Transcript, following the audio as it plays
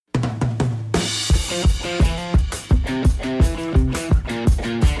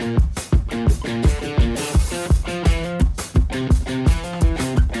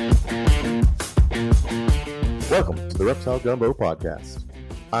Reptile Gumbo Podcast.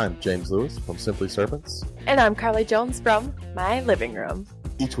 I'm James Lewis from Simply Serpents. And I'm Carly Jones from My Living Room.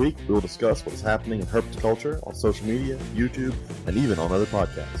 Each week, we will discuss what is happening in herpetoculture on social media, YouTube, and even on other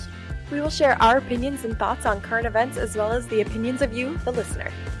podcasts. We will share our opinions and thoughts on current events as well as the opinions of you, the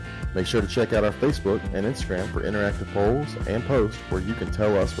listener. Make sure to check out our Facebook and Instagram for interactive polls and posts where you can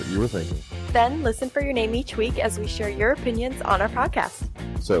tell us what you were thinking. Then listen for your name each week as we share your opinions on our podcast.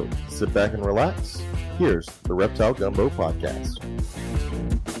 So, sit back and relax. Here's the Reptile Gumbo Podcast.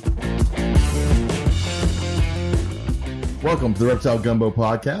 Welcome to the Reptile Gumbo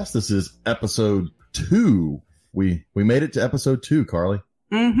Podcast. This is episode 2. We made it to episode 2, Carly.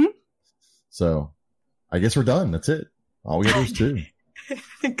 Mm-hmm. So, I guess we're done. That's it. All we got is 2.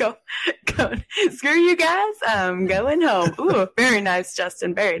 Go. Screw you guys. I'm going home. Ooh, very nice,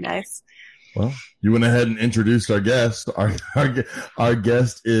 Justin. Very nice. Well, you went ahead and introduced our guest. Our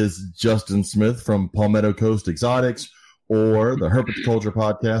guest is Justin Smith from Palmetto Coast Exotics, or the Herpetoculture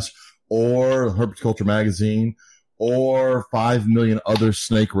Podcast, or the Herpetoculture Magazine, or 5 million other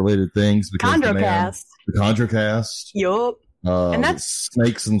snake-related things. Chondrocast. The Chondrocast. Yup. And that's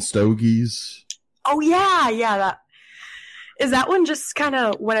Snakes and Stogies. Oh, yeah. That is that one just kind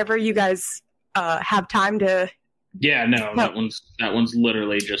of whenever you guys have time to. Yeah, no, that one's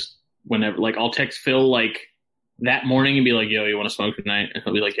literally just whenever. Like, I'll text Phil like that morning and be like, "Yo, you want to smoke tonight?" And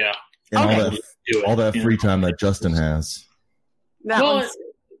he'll be like, "Yeah." And all that free time that Justin has.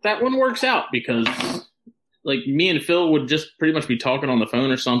 That one works out because, like, me and Phil would just pretty much be talking on the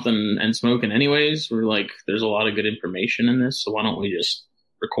phone or something and smoking anyways. We're like, there's a lot of good information in this, so why don't we just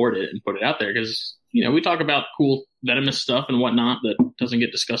record it and put it out there? Because, you know, we talk about cool venomous stuff and whatnot that doesn't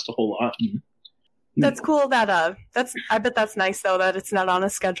get discussed a whole lot. That's cool that I bet that's nice though that it's not on a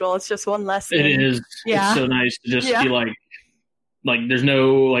schedule. It's just one less thing. It is. Yeah. It's so nice to just be like there's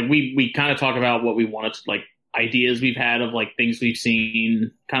no, like, we kind of talk about what we wanted to, like, ideas we've had of, like, things we've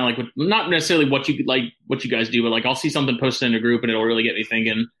seen, kind of like, not necessarily what you guys do, but, like, I'll see something posted in a group and it'll really get me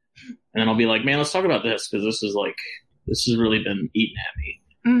thinking, and then I'll be like, man, let's talk about this, because this has really been eating at me.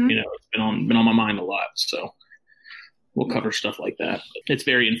 Mm-hmm. You know, it's been on my mind a lot, so we'll cover stuff like that. It's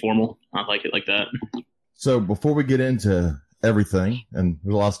very informal. I like it like that. So before we get into everything, and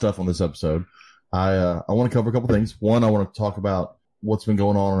there's a lot of stuff on this episode, I want to cover a couple things. One, I want to talk about what's been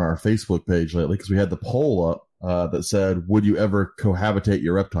going on our Facebook page lately, because we had the poll up that said, would you ever cohabitate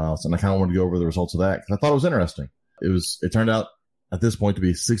your reptiles? And I kind of wanted to go over the results of that, because I thought it was interesting. It turned out at this point to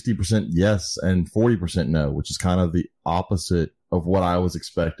be 60% yes and 40% no, which is kind of the opposite of what I was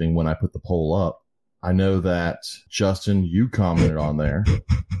expecting when I put the poll up. I know that, Justin, you commented on there,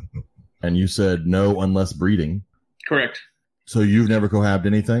 and you said no unless breeding. Correct. So you've never cohabbed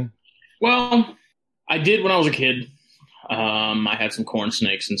anything? Well, I did when I was a kid. I had some corn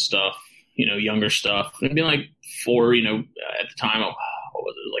snakes and stuff, you know, younger stuff. It'd be like 4, you know, at the time, what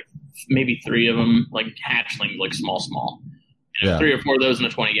was it, like maybe 3 of them, like hatchling, like small. You know, 3 or 4 of those in a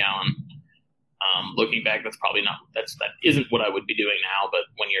 20-gallon. Looking back, that isn't what I would be doing now. But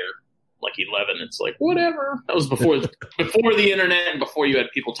when you're like 11, it's like, whatever. That was before the internet and before you had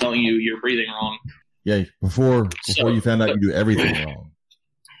people telling you you're breathing wrong. Yeah, before you found out you do everything wrong.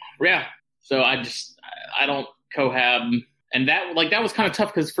 Yeah. So I don't cohab, and that was kind of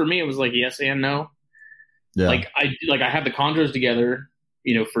tough, because for me it was like yes and no. Yeah. I have the chondros together,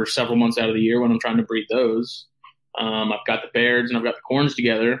 you know, for several months out of the year when I'm trying to breed those. I've got the Bairds and I've got the corns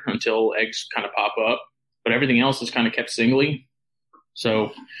together until eggs kind of pop up, but everything else is kind of kept singly.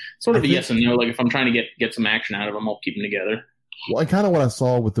 So sort of a yes and no. Like, if I'm trying to get some action out of them, I'll keep them together. Well, and kind of what I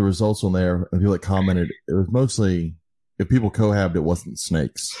saw with the results on there, and people that commented, it was mostly, if people cohabbed, it wasn't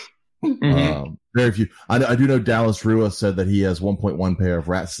snakes. Mm-hmm. Very few. I do know Dallas Rua said that he has 1.1 pair of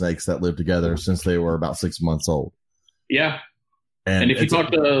rat snakes that live together since they were about 6 months old. Yeah. And if you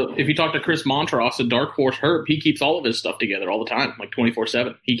talk to Chris Montross at Dark Horse Herp, he keeps all of his stuff together all the time, like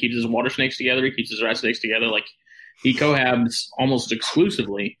 24/7. He keeps his water snakes together. He keeps his rat snakes together. Like, he cohabs almost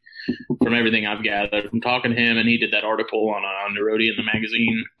exclusively, from everything I've gathered from talking to him. And he did that article on Nerodi in the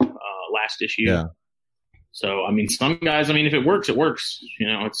magazine last issue. Yeah. So, I mean, some guys, if it works, it works. You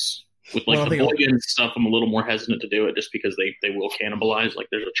know, it's with the Boyan stuff, I'm a little more hesitant to do it just because they will cannibalize. Like,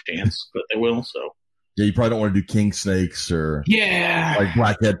 there's a chance that they will. So. Yeah, you probably don't want to do king snakes or like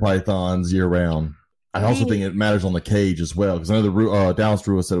blackhead pythons year round. I also think it matters on the cage as well, because I know the Dallas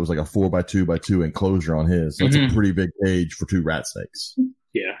Rua said it was like a 4x2x2 enclosure on his. So it's a pretty big cage for 2 rat snakes.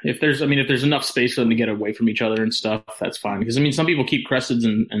 Yeah, if there's enough space for them to get away from each other and stuff, that's fine. Because some people keep cressids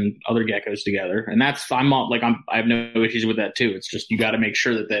and other geckos together, and I have no issues with that too. It's just you got to make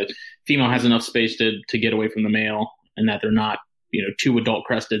sure that the female has enough space to get away from the male, and that they're not two adult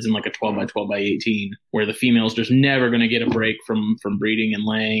cresteds in like a 12 by 12 by 18, where the female's just never going to get a break from breeding and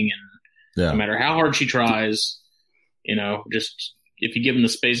laying. And no matter how hard she tries, just if you give them the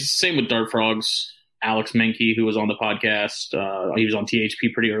space. Same with dart frogs. Alex Menke, who was on the podcast, he was on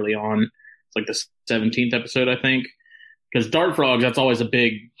THP pretty early on. It's like the 17th episode, I think. Because dart frogs, that's always a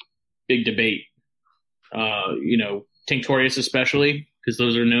big debate. Tinctorius especially, because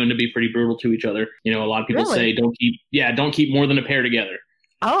those are known to be pretty brutal to each other. A lot of people say don't keep more than a pair together.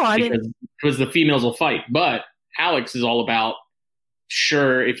 Oh, I didn't. Because the females will fight. But Alex is all about,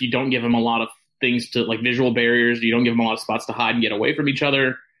 sure, if you don't give them a lot of things to, like visual barriers, you don't give them a lot of spots to hide and get away from each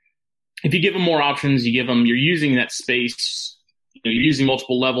other. If you give them more options, you're using that space, you're using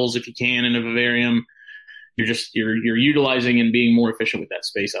multiple levels if you can in a vivarium. You're utilizing and being more efficient with that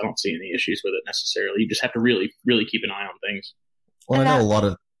space. I don't see any issues with it necessarily. You just have to really, really keep an eye on things. Well, I know a lot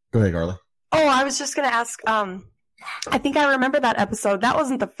of. Go ahead, Carly. Oh, I was just going to ask. I think I remember that episode. That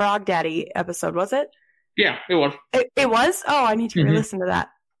wasn't the Frog Daddy episode, was it? Yeah, it was. It was? Oh, I need to re-listen to that.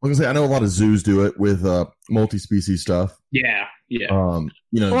 I was going to say, I know a lot of zoos do it with multi-species stuff. Yeah. Well,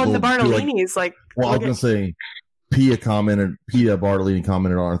 the Bartolini's I was going to say, Pia Bartolini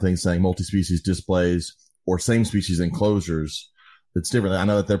commented on our thing saying multi-species displays or same species enclosures. It's different. I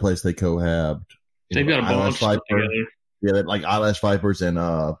know at their place they cohabed. They've got a bunch together. Yeah, like eyelash vipers and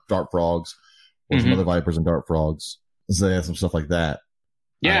dart frogs, or some other vipers and dart frogs. So they have some stuff like that.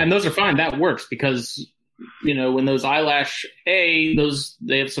 Yeah, and those are fine. That works because when those eyelash they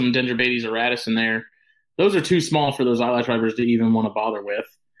have some Dendrobates auratus in there. Those are too small for those eyelash vipers to even want to bother with.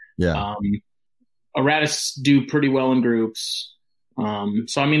 Yeah. Auratus do pretty well in groups.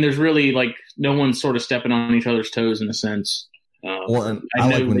 So there's really no one's sort of stepping on each other's toes in a sense. And I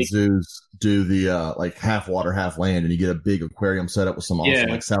like when zoos do the half water, half land, and you get a big aquarium set up with some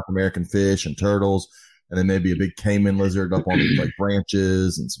awesome South American fish and turtles, and then maybe a big caiman lizard up on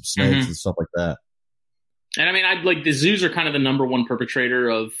branches and some snakes and stuff like that. And the zoos are kind of the number one perpetrator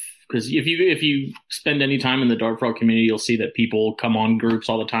of, because if you spend any time in the dart frog community, you'll see that people come on groups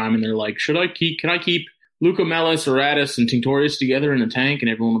all the time and they're like, can I keep Leucomelis, auratus, and Tinctorius together in a tank? And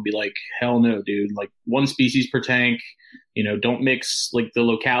everyone will be like, hell no, dude. One species per tank. Don't mix the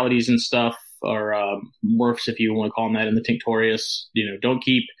localities and stuff, or morphs, if you want to call them that, in the Tinctorius. Don't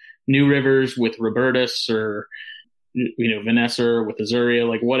keep New Rivers with Robertus or Vanessa with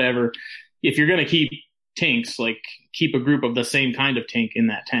Azuria, whatever. If you're going to keep tinks, keep a group of the same kind of tink in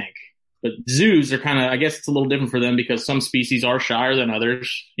that tank. But zoos are kind of, I guess it's a little different for them because some species are shyer than others.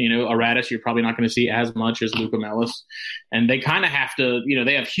 Auratus, you're probably not going to see as much as Leucomelis. And they kind of have to,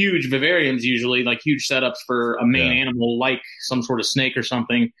 they have huge vivariums usually, huge setups for a main animal, like some sort of snake or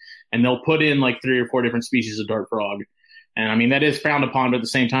something. And they'll put in 3 or 4 different species of dart frog. And that is frowned upon, but at the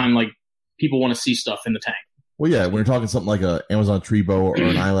same time, people want to see stuff in the tank. Well, yeah, when you're talking something like an Amazon tree boa or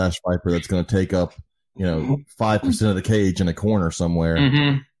an eyelash viper that's going to take up, 5% of the cage in a corner somewhere.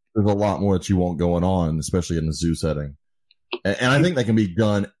 Mm-hmm. There's a lot more that you want going on, especially in the zoo setting. And I think that can be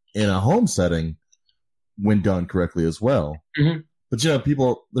done in a home setting when done correctly as well. Mm-hmm. But,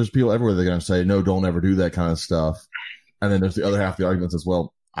 there's people everywhere that are going to say, no, don't ever do that kind of stuff. And then there's the other half of the argument as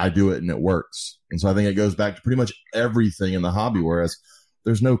well. I do it and it works. And so I think it goes back to pretty much everything in the hobby, whereas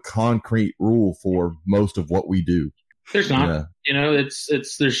there's no concrete rule for most of what we do. There's not.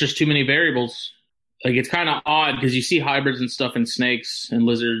 There's just too many variables. It's kind of odd because you see hybrids and stuff in snakes and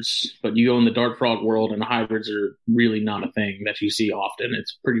lizards, but you go in the dart frog world and the hybrids are really not a thing that you see often.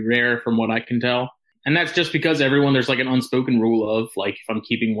 It's pretty rare from what I can tell. And that's just because there's an unspoken rule of if I'm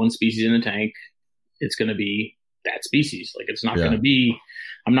keeping one species in a tank, it's going to be that species. It's not going to be,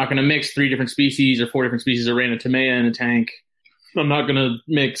 I'm not going to mix 3 different species or 4 different species of Ranatomea in a tank. I'm not going to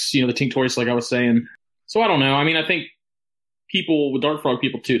mix, the Tinctorius like I was saying. So I don't know. I think people with dart frog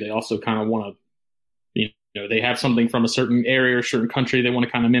people too, they also kind of want to, they have something from a certain area or a certain country. They want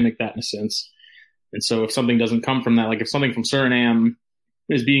to kind of mimic that in a sense. And so if something doesn't come from that, if something from Suriname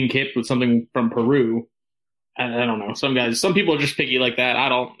is being kept with something from Peru, I don't know. Some people are just picky like that.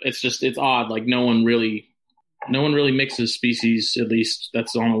 It's odd. No one really mixes species, at least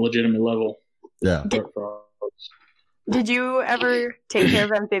that's on a legitimate level. Yeah. Did you ever take care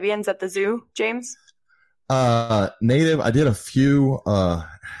of amphibians at the zoo, James? Native, I did a few,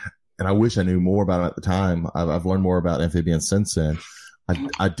 and I wish I knew more about them at the time. I've learned more about amphibians since then.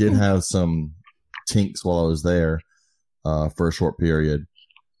 I did have some tinks while I was there for a short period,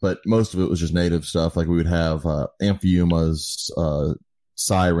 but most of it was just native stuff. We would have amphiumas,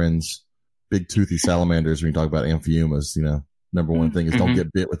 sirens, big toothy salamanders. When you talk about amphiumas, number one thing is don't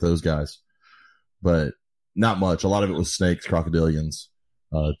get bit with those guys. But not much. A lot of it was snakes, crocodilians,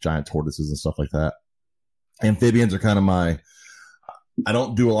 giant tortoises, and stuff like that. Amphibians are kind of my I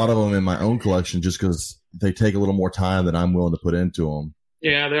don't do a lot of them in my own collection just because they take a little more time than I'm willing to put into them.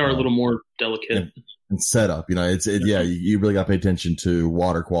 Yeah, they are a little more delicate. And setup, you really got to pay attention to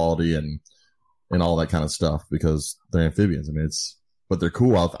water quality and all that kind of stuff because they're amphibians. I mean, but they're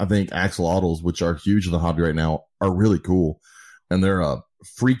cool. I think axolotls, which are huge in the hobby right now, are really cool. And they're a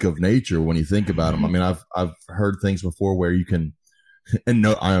freak of nature when you think about them. I mean, I've heard things before where you can, and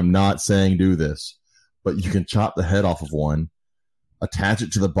no, I am not saying do this, but you can chop the head off of one, attach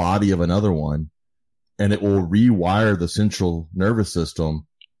it to the body of another one, and it will rewire the central nervous system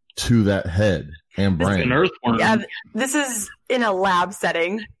to that head and brain. An earthworm. Yeah, this is in a lab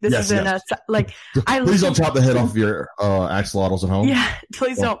setting. This is in a Please don't chop the head off of your axolotls at home. Yeah,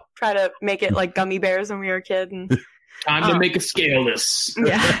 please don't try to make it like gummy bears when we were a kid. And time to make a scaleless.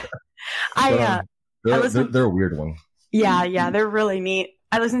 Yeah, they're a weird one. Yeah, they're really neat.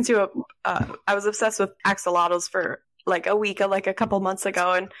 I listened to I was obsessed with axolotls for like a week, like a couple months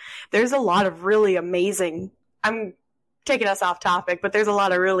ago, and there's a lot of really amazing. I'm taking us off topic, but there's a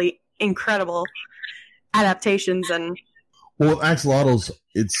lot of really incredible adaptations and. Well, with axolotls,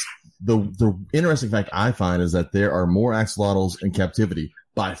 it's the interesting fact I find is that there are more axolotls in captivity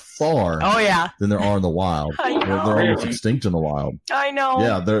by far. Oh yeah. Than there are in the wild. I know. They're almost extinct in the wild. I know.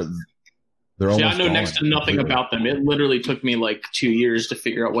 Yeah, they're almost. I know gone. next to nothing about them. It literally took me like 2 years to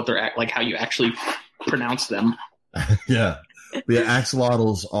figure out what they're like, how you actually pronounce them. Yeah. The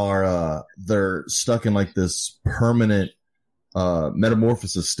axolotls are they're stuck in like this permanent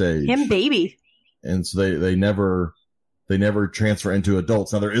metamorphosis stage. Him baby. And so they never transfer into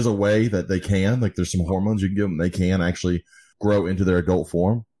adults. Now there is a way that they can, like there's some hormones you can give them. They can actually grow into their adult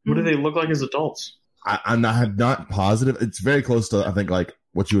form. What do they look like as adults? I'm not positive. It's very close to, I think, like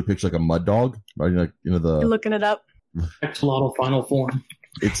what you would picture like a mud dog. Right? You're looking it up. Axolotl final form.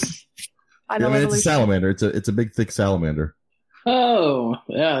 It's it's a salamander. It's a big thick salamander. Oh,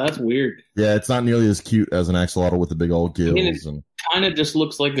 yeah, that's weird. Yeah, it's not nearly as cute as an axolotl with the big old gills. It kind of just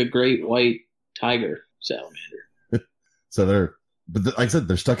looks like a great white tiger salamander. So like I said,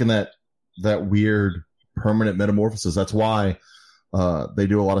 they're stuck in that weird permanent metamorphosis. That's why they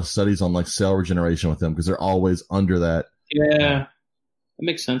do a lot of studies on like cell regeneration with them because they're always under that. Yeah, that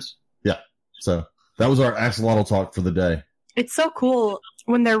makes sense. Yeah. So that was our axolotl talk for the day. It's so cool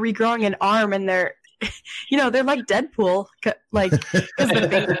when they're regrowing an arm and they're, they're like Deadpool. Like,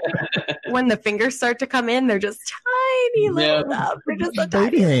 when the fingers start to come in, they're just tiny little stuff. They're just a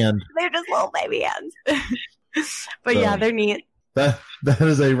baby hand. They're just little baby hands. But yeah, they're neat. That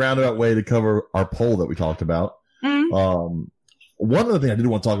is a roundabout way to cover our poll that we talked about. Mm-hmm. One other thing I did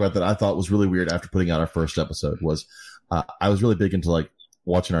want to talk about that I thought was really weird after putting out our first episode was I was really big into like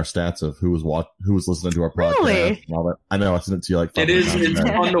watching our stats of who was listening to our podcast. Really? And all that. I know I sent it to you like. It's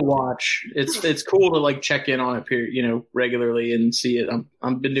fun to watch. It's cool to like check in on it regularly and see it.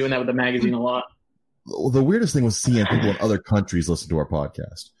 I've been doing that with the magazine a lot. The weirdest thing was seeing people in other countries listen to our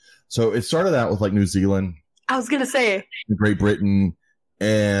podcast. So it started out with like New Zealand. I was gonna say Great Britain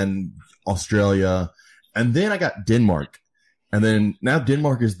and Australia, and then I got Denmark, and then now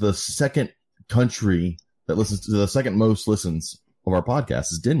Denmark is the second country that listens to the second most listens of our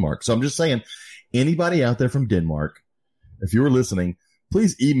podcast is Denmark. So I'm just saying, anybody out there from Denmark, if you were listening,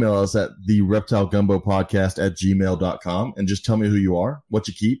 please email us at the reptilegumbopodcast@gmail.com and just tell me who you are, what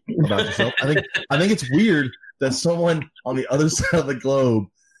you keep about yourself. I think it's weird that someone on the other side of the globe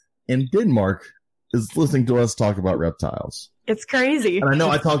in Denmark is listening to us talk about reptiles. It's crazy. And I know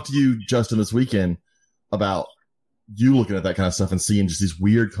I talked to you, Justin, this weekend about you looking at that kind of stuff and seeing just these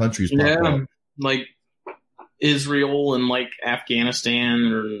weird countries pop up. Like Israel and like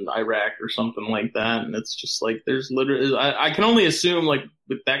Afghanistan or Iraq or something like that. And it's just like there's literally I can only assume like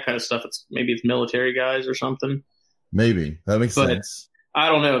with that kind of stuff it's military guys or something. Maybe. That makes sense. I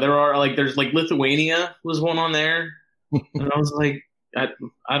don't know. There's Lithuania was one on there. And I was like I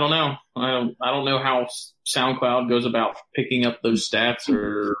don't know. I don't know how SoundCloud goes about picking up those stats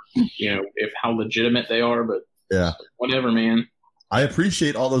or if how legitimate they are, but yeah, whatever, man. I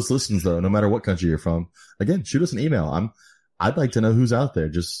appreciate all those listens though, no matter what country you're from. Again, shoot us an email. I'd like to know who's out there.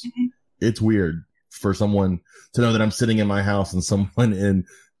 Just It's weird for someone to know that I'm sitting in my house and someone in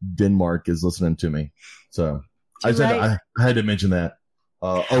Denmark is listening to me. So I had to mention that.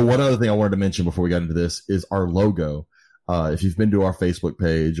 One other thing I wanted to mention before we got into this is our logo. If you've been to our Facebook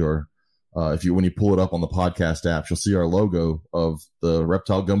page or when you pull it up on the podcast apps, you'll see our logo of the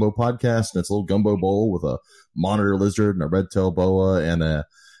Reptile Gumbo podcast, and it's a little gumbo bowl with a monitor lizard and a red-tailed boa and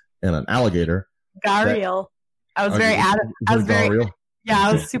an alligator. Gharial. I was very adamant.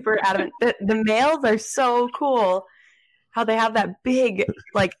 I was super adamant. The males are so cool. How they have that big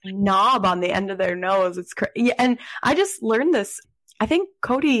like knob on the end of their nose. It's crazy. Yeah, and I just learned this. I think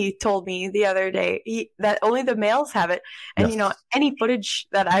Cody told me the other day that only the males have it. And, any footage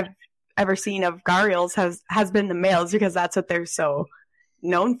that I've ever seen of gharials has been the males because that's what they're so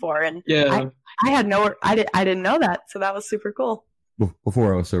known for. And yeah, I didn't know that. So that was super cool.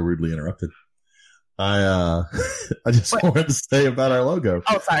 Before I was so rudely interrupted, I just wanted to say about our logo.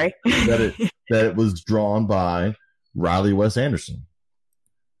 Oh, sorry. that it was drawn by Riley Wes Anderson,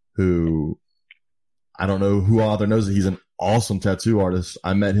 who I don't know who out there knows that he's an awesome tattoo artist.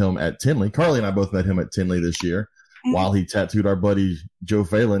 I met him at Tinley. Carly and I both met him at Tinley this year while he tattooed our buddy Joe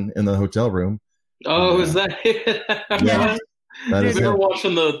Phelan in the hotel room. Oh, is that it? Yeah. I remember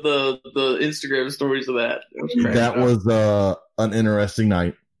watching the Instagram stories of that. That was an interesting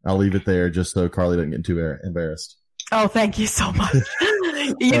night. I'll leave it there just so Carly doesn't get too embarrassed. Oh, thank you so much.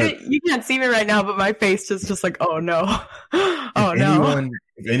 You can't see me right now, but my face is just like, oh no.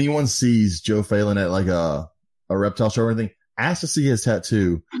 If anyone sees Joe Phelan at like a reptile show or anything, ask to see his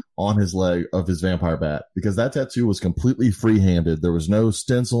tattoo on his leg of his vampire bat, because that tattoo was completely free-handed. There was no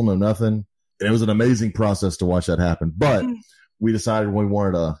stencil, no nothing. And it was an amazing process to watch that happen. But we decided when we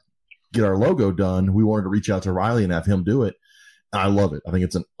wanted to get our logo done, we wanted to reach out to Riley and have him do it. And I love it. I think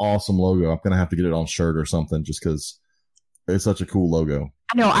it's an awesome logo. I'm going to have to get it on shirt or something just because it's such a cool logo.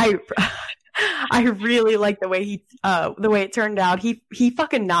 No, I really like the way it turned out. He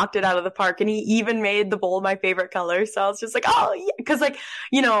fucking knocked it out of the park, and he even made the bowl my favorite color. So I was just like, oh yeah, because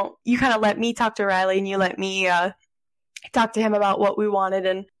you kind of let me talk to Riley, and you let me talk to him about what we wanted,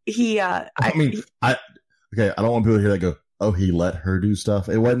 and he. I don't want people to hear that go, oh, he let her do stuff.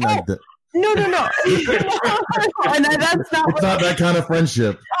 It wasn't like that. No. And that's not. It's not that kind of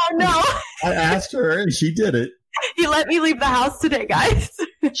friendship. Oh no! I asked her, and she did it. He let me leave the house today, guys.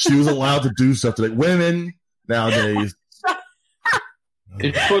 She was allowed to do stuff today. Women nowadays.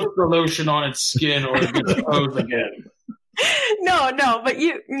 It puts the lotion on its skin or it gets exposed again. No, but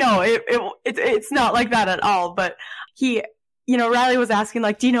it's not like that at all. But Riley was asking,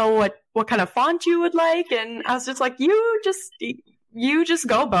 like, do you know what kind of font you would like? And I was just like, you just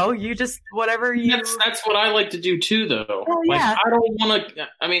go, Bo. You just whatever you. That's what I like to do too, though. Oh, yeah. I don't want to.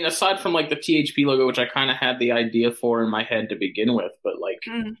 I mean, aside from like the THP logo, which I kind of had the idea for in my head to begin with, but like,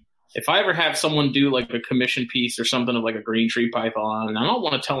 if I ever have someone do like a commission piece or something of like a green tree python, and I don't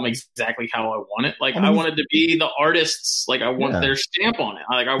want to tell them exactly how I want it. Like, I want it to be the artists. Like, I want their stamp on it.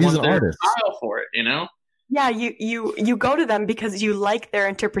 Like, I want their style for it. Yeah, you go to them because you like their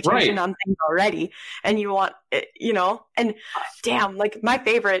interpretation on things already, and you want it, and damn, like my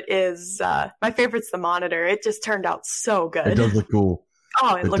favorite's the monitor. It just turned out so good. It does look cool.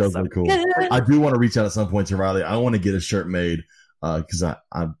 Oh, it looks so cool. I do want to reach out at some point to Riley. I want to get a shirt made because I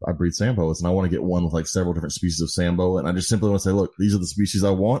breed Sambos, and I want to get one with like several different species of Sambo, and I just simply want to say, look, these are the species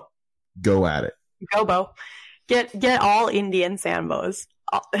I want. Go at it. Go, Bo. Get all Indian Sambos.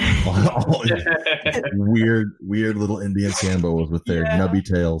 weird little Indian Sambos with their nubby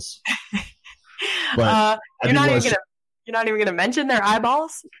tails. But you're not even gonna mention their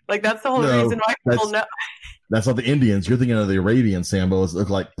eyeballs. Like that's the whole reason why people know. That's not the Indians. You're thinking of the Arabian Sambos that look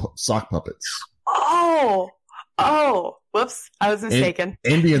like sock puppets. Oh, whoops! I was mistaken.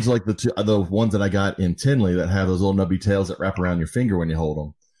 Indians are like the ones that I got in Tinley that have those little nubby tails that wrap around your finger when you hold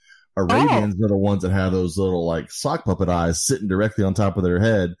them. Arabians are the ones that have those little like sock puppet eyes sitting directly on top of their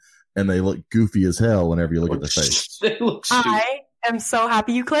head, and they look goofy as hell whenever you look at their face. I am so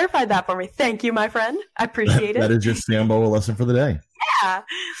happy you clarified that for me. Thank you, my friend. I appreciate it. That is your Sambo lesson for the day. Yeah.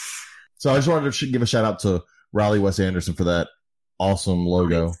 So I just wanted to give a shout out to Riley Wes Anderson for that awesome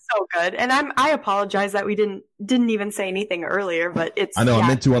logo. It's so good, and I apologize that we didn't even say anything earlier, but it's. I know I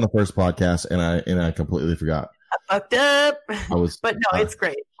meant to on the first podcast, and I completely forgot. Fucked up. But no, it's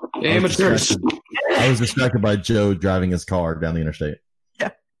great. Amateurs. I was distracted by Joe driving his car down the interstate. Yeah.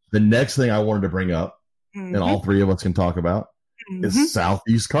 The next thing I wanted to bring up, and all three of us can talk about, is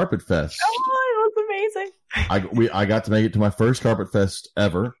Southeast Carpet Fest. Oh, it was amazing. I got to make it to my first Carpet Fest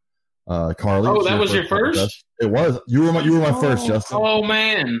ever. Carly. Oh, that was your first? It was. You were my first, Justin. Oh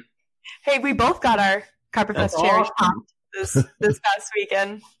man. Hey, we both got our Carpet Fest cherry popped this past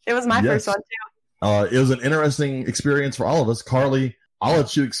weekend. It was my first one too. It was an interesting experience for all of us. Carly, I'll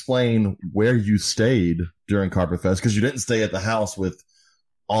let you explain where you stayed during Carpet Fest because you didn't stay at the house with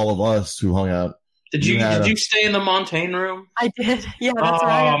all of us who hung out. Did you stay in the Montaigne room? I did. Yeah, that's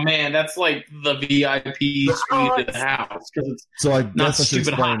right. Oh man, that's like the VIP suite at the house. So I guess I should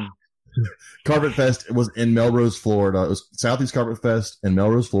explain. Carpet Fest was in Melrose, Florida. It was Southeast Carpet Fest in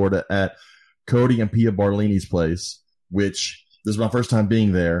Melrose, Florida at Cody and Pia Bartolini's place, which this is my first time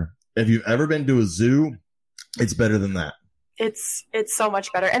being there. If you've ever been to a zoo, it's better than that. It's so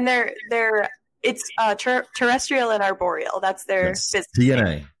much better. And their It's terrestrial and arboreal. That's their business.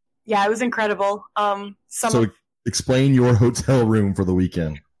 TNA. Yeah, it was incredible. Explain your hotel room for the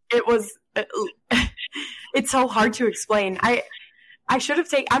weekend. It was. It's so hard to explain. I should have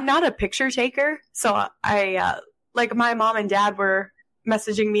taken. I'm not a picture taker, so I like my mom and dad were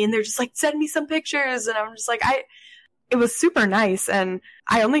messaging me, and they're just like, "Send me some pictures," and I'm just like, It was super nice, and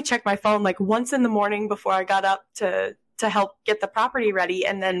I only checked my phone like once in the morning before I got up to help get the property ready,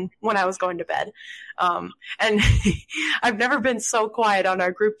 and then when I was going to bed. And I've never been so quiet on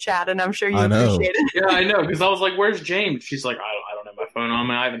our group chat, and I'm sure you appreciate it. Yeah, I know, because I was like, "Where's James?" She's like, "I don't have my phone on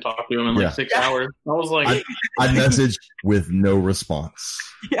me. I haven't talked to him in like 6 hours." I was like, I messaged with no response.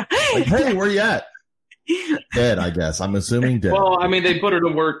 Yeah. Like, hey, where you at? Dead, I guess. I'm assuming dead. Well, I mean, they put her to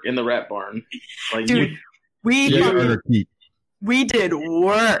work in the rat barn. Like, dude, we did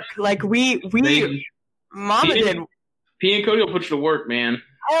work. Like Mama did. P and Cody will put you to work, man.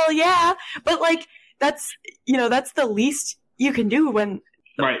 Hell yeah! But like that's the least you can do when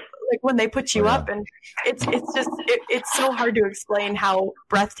when they put you up, and it's just it's so hard to explain how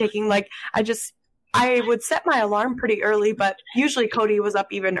breathtaking. Like I would set my alarm pretty early, but usually Cody was up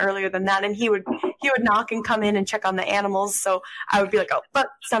even earlier than that, and he would knock and come in and check on the animals. So I would be like, "Oh, but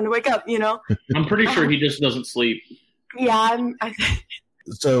it's time to wake up," I'm pretty sure he just doesn't sleep. Yeah.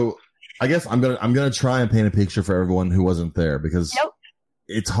 So I guess I'm gonna try and paint a picture for everyone who wasn't there, because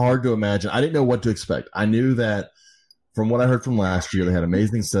it's hard to imagine. I didn't know what to expect. I knew that from what I heard from last year, they had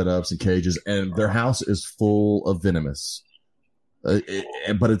amazing setups and cages, and their house is full of venomous. But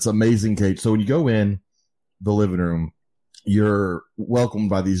it's amazing cage. So when you go in the living room, you're welcomed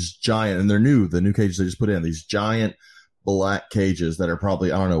by these giant, and they're new, the new cages they just put in, these giant black cages that are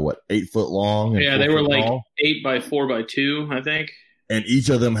probably, I don't know, 8 foot long. Yeah, they were like tall. 8 by 4 by 2, I think. And each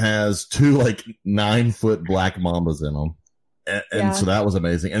of them has 2 9 foot black mambas in them. And so that was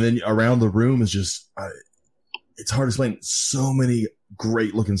amazing. And then around the room is just, it's hard to explain. So many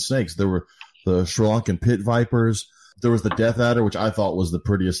great looking snakes. There were the Sri Lankan pit vipers. There was the death adder, which I thought was the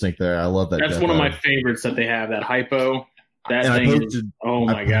prettiest snake there. I love that. That's one of my favorites that they have, that hypo. That thing is, oh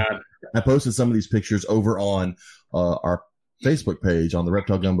my God. I posted some of these pictures over on our Facebook page, on the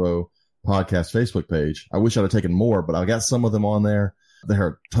Reptile Gumbo podcast Facebook page. I wish I'd have taken more, but I got some of them on there. There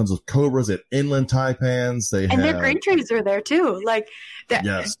are tons of cobras at inland taipans. Their green trees are there too.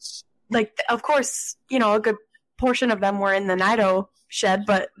 Yes. Of course, a good portion of them were in the Nido shed,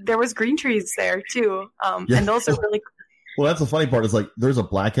 but there was green trees there too. And those are really cool. Well, that's the funny part. Is there's a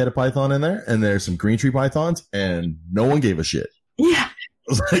black-headed python in there, and there's some green tree pythons, and no one gave a shit. Yeah.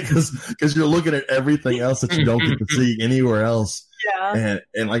 Because you're looking at everything else that you don't get to see anywhere else. Yeah.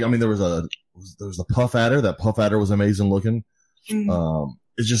 And there was a puff adder. That puff adder was amazing looking. Mm-hmm.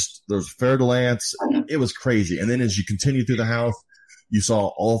 It's just, there's fer-de-lance. It was crazy. And then as you continue through the house, you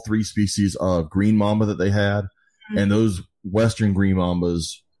saw all 3 species of green mamba that they had. Mm-hmm. And those Western green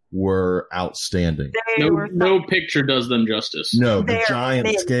mambas were outstanding. No picture does them justice. No, the giant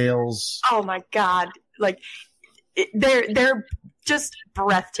scales. Oh my God. They're just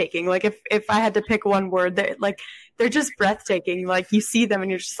breathtaking. If I had to pick one word, they're just breathtaking. You see them and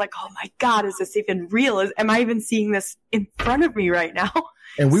you're just like, oh my God, is this even real? Am I even seeing this in front of me right now?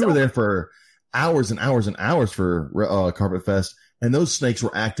 And we were there for hours and hours and hours for Carpet Fest, and those snakes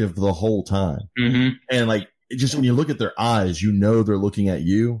were active the whole time. Mm-hmm. And just when you look at their eyes, they're looking at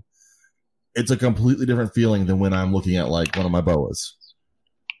you. It's a completely different feeling than when I'm looking at one of my boas.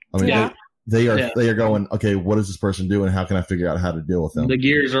 I mean, they are going, okay, what is this person doing? How can I figure out how to deal with them? The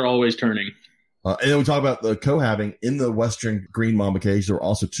gears are always turning. And then we talk about the cohabbing in the Western green mamba cage. There were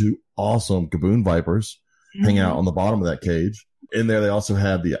also 2 awesome gaboon vipers hanging out on the bottom of that cage. In there, they also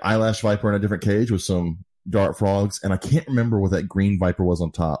had the eyelash viper in a different cage with some dart frogs. And I can't remember what that green viper was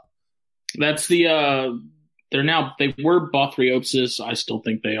on top. That's they were Bothriopsis. I still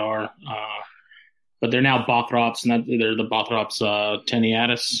think they are. But they're now Bothrops, and they're the Bothrops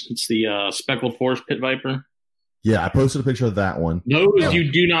tenuatus. It's the speckled forest pit viper. Yeah, I posted a picture of that one. Those,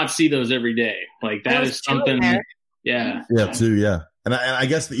 you do not see those every day. That is something. Yeah. Yeah, too, yeah. And I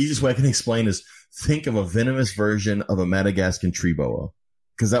guess the easiest way I can explain is think of a venomous version of a Madagascan tree boa.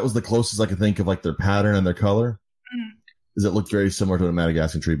 Because that was the closest I could think of their pattern and their color. Mm-hmm. Is it looked very similar to the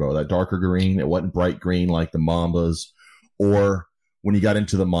Madagascan tree boa. That darker green, it wasn't bright green like the mambas. Or when you got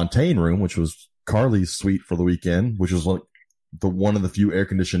into the Montaigne room, which was Carly's suite for the weekend, which was one of the few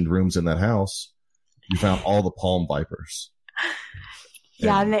air-conditioned rooms in that house, you found all the palm vipers.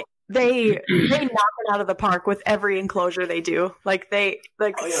 Yeah, and they knock it out of the park with every enclosure they do.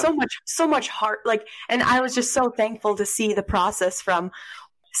 So much heart. And I was just so thankful to see the process from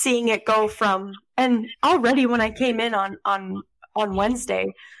seeing it go from, and already when I came in on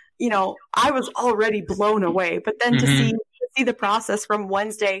Wednesday, I was already blown away. But then to see the process from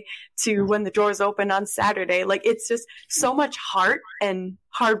Wednesday to when the doors open on Saturday, like it's just so much heart and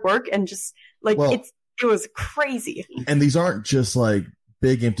hard work and just like it was crazy. And these aren't just like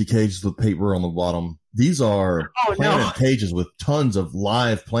big empty cages with paper on the bottom. These are planted cages with tons of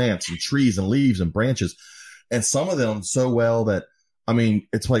live plants and trees and leaves and branches. And some of them so well that, I mean,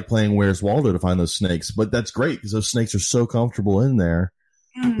 it's like playing Where's Waldo to find those snakes. But that's great because those snakes are so comfortable in there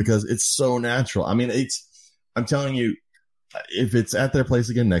because it's so natural. I mean, I'm telling you, if it's at their place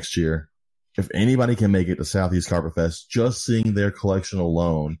again next year, if anybody can make it to Southeast Carpet Fest, just seeing their collection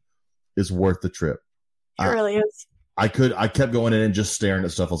alone is worth the trip. It really is. I kept going in and just staring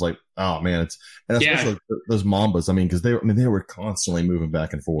at stuff. I was like, oh man, especially those mambas. I mean, because they were constantly moving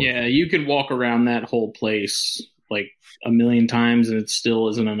back and forth. Yeah, you could walk around that whole place like a million times and it still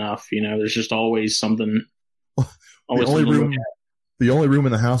isn't enough. There's just always something. The only room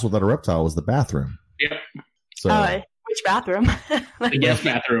in the house without a reptile was the bathroom. Yep. So. Which bathroom? The guest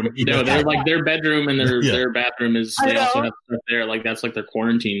bathroom. No, they're like their bedroom and their bathroom is. They also have stuff there. Like that's like their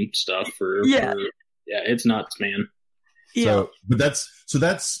quarantine stuff for. It's nuts, man. So, but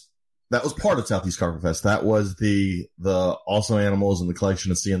that was part of Southeast Carpet Fest. That was the awesome animals and the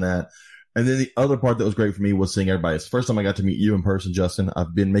collection and seeing that. And then the other part that was great for me was seeing everybody. It's the first time I got to meet you in person, Justin.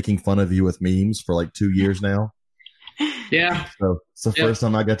 I've been making fun of you with memes for like 2 years now. Yeah. So it's the first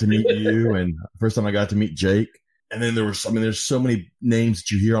time I got to meet you and first time I got to meet Jake. And then there's so many names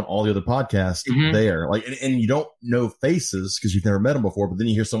that you hear on all the other podcasts there. Like, and you don't know faces because you've never met them before, but then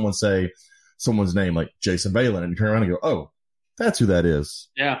you hear someone say someone's name, like Jason Balin, and you turn around and go, oh, that's who that is.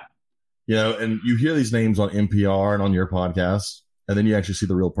 Yeah. And you hear these names on NPR and on your podcast, and then you actually see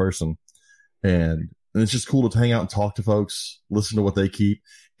the real person. And it's just cool to hang out and talk to folks, listen to what they keep.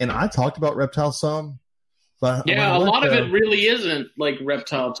 And I talked about reptiles some. But a lot of it really isn't like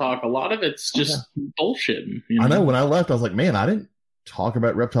reptile talk. A lot of it's just bullshit. I know. When I left, I was like, man, I didn't talk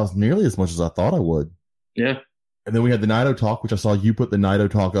about reptiles nearly as much as I thought I would. Yeah. And then we had the Nido Talk, which I saw you put the Nido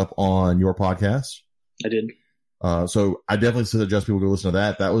Talk up on your podcast. I did. So I definitely suggest people go listen to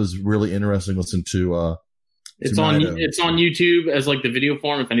that. That was really interesting. Listen to it's on YouTube as like the video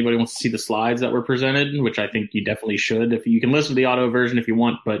form. If anybody wants to see the slides that were presented, which I think you definitely should. If you can listen to the audio version if you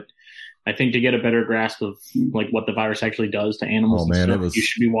want, but I think to get a better grasp of like what the virus actually does to animals, you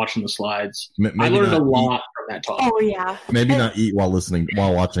should be watching the slides. I learned a lot from that talk. Oh yeah. Maybe not eat while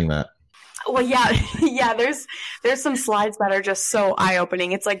watching that. Well, yeah. There's some slides that are just so eye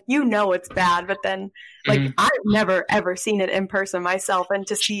opening. It's like it's bad, but then like I've never ever seen it in person myself, and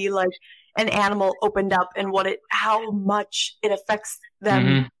to see like an animal opened up and how much it affects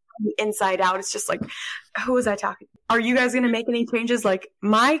them. The inside out. It's just like, who was I talking to? Are you guys going to make any changes? Like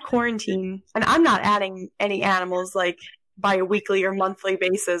my quarantine, and I'm not adding any animals like by a weekly or monthly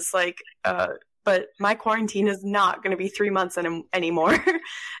basis, like, but my quarantine is not going to be 3 months anymore.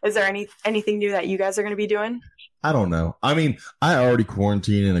 Is there anything new that you guys are going to be doing? I don't know. I mean, I already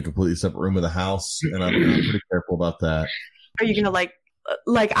quarantine in a completely separate room of the house, and I'm pretty careful about that. Are you going to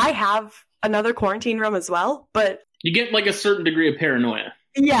like I have another quarantine room as well, but you get like a certain degree of paranoia.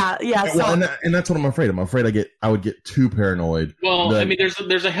 Yeah. Well, and that's what I'm afraid. I'm afraid I would get too paranoid. Well, I mean,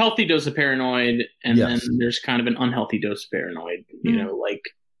 there's a healthy dose of paranoid, and then there's kind of an unhealthy dose of paranoid. Like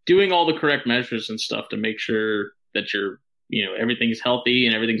doing all the correct measures and stuff to make sure that everything's healthy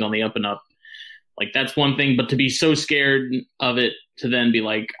and everything's on the up and up. Like that's one thing, but to be so scared of it to then be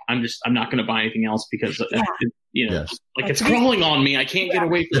like, I'm not going to buy anything else because it's crawling on me. I can't get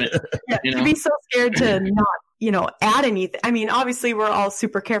away from it. To be so scared to not. Add anything. I mean, obviously we're all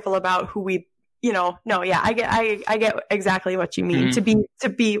super careful about who we, I get exactly what you mean to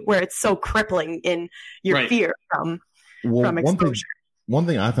be where it's so crippling in your fear from exposure. One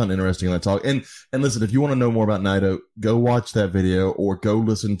thing I found interesting in that talk, and listen, if you want to know more about Nido, go watch that video or go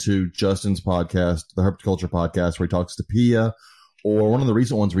listen to Justin's podcast, the Herpetoculture podcast, where he talks to Pia, or one of the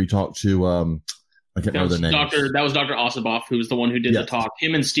recent ones where he talked to, I can't remember their names. That was Dr. Osibov, who was the one who did the talk.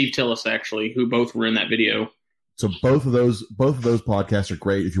 Him and Steve Tillis, actually, who both were in that video. So both of those podcasts are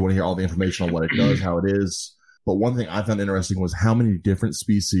great if you want to hear all the information on what it does, how it is. But one thing I found interesting was how many different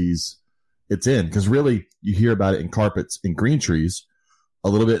species it's in. Because really, you hear about it in carpets and green trees, a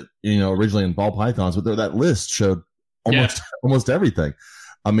little bit, originally in ball pythons, but that list showed almost everything.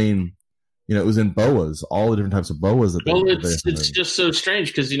 I mean, it was in boas, all the different types of boas. It's just so strange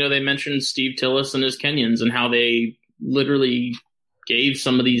because, they mentioned Steve Tillis and his Kenyans and how they literally gave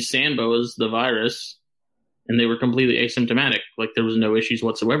some of these sand boas the virus. And they were completely asymptomatic. Like there was no issues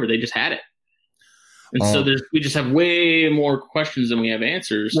whatsoever. They just had it. And so we just have way more questions than we have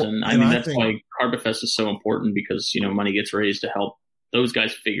answers. Well, and I mean, that's why Carpet Fest is so important because, money gets raised to help those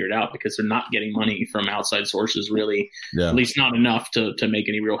guys figure it out because they're not getting money from outside sources, really, at least not enough to make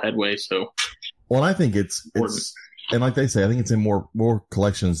any real headway. So, well, I think it's and like they say, I think it's in more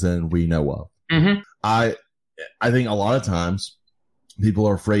collections than we know of. Mm-hmm. I think a lot of times people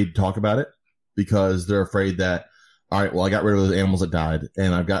are afraid to talk about it because they're afraid that, all right, well, I got rid of those animals that died,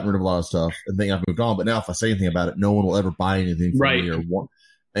 and I've gotten rid of a lot of stuff, and think I've moved on. But now, if I say anything about it, no one will ever buy anything from me or want.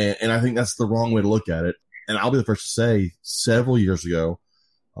 And I think that's the wrong way to look at it. And I'll be the first to say, several years ago,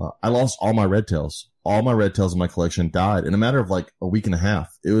 I lost all my red tails. All my red tails in my collection died in a matter of like a week and a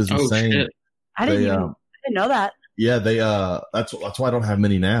half. It was insane. Shit. I didn't know that. Yeah, that's why I don't have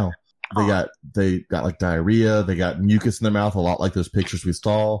many now. They got like diarrhea. They got mucus in their mouth, a lot like those pictures we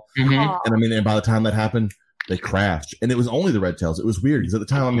saw. Mm-hmm. And I mean, and by the time that happened, they crashed. And it was only the red tails. It was weird because at the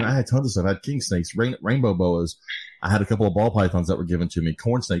time, I mean, I had tons of stuff. I had king snakes, rainbow boas. I had a couple of ball pythons that were given to me,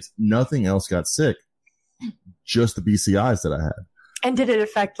 corn snakes. Nothing else got sick. Just the BCIs that I had. And did it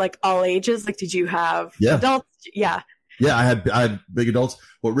affect like all ages? Like, did you have adults? Yeah. Yeah, I had big adults.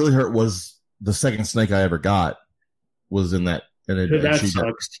 What really hurt was the second snake I ever got was in that. And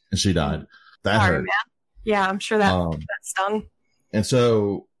she died. That hurt. Man. Yeah, I'm sure that stung. And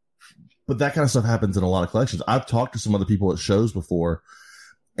so, but that kind of stuff happens in a lot of collections. I've talked to some other people at shows before,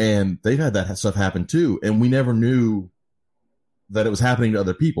 and they've had that stuff happen too. And we never knew that it was happening to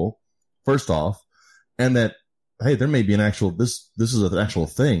other people, first off, and that, hey, there may be this is an actual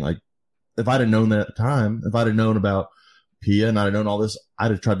thing. Like, if I'd have known that at the time, if I'd have known about Pia and I'd have known all this,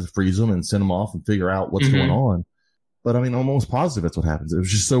 I'd have tried to freeze them and send them off and figure out what's going on. But I mean, I'm almost positive that's what happens. It was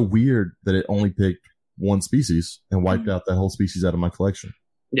just so weird that it only picked one species and wiped out that whole species out of my collection.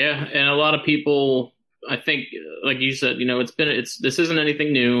 Yeah, and a lot of people, I think, like you said, this isn't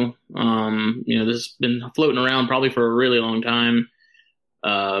anything new. This has been floating around probably for a really long time.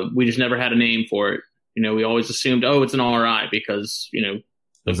 We just never had a name for it. We always assumed, it's an RI because,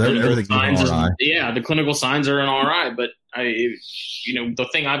 the clinical signs the clinical signs are an RI. But the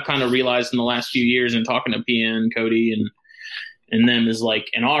thing I've kind of realized in the last few years in talking to PN, Cody, and them is like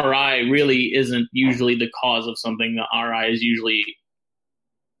an RI really isn't usually the cause of something. The RI is usually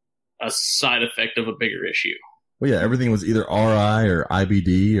a side effect of a bigger issue. Well, yeah, everything was either RI or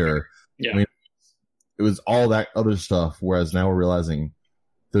IBD or I mean, it was all that other stuff. Whereas now we're realizing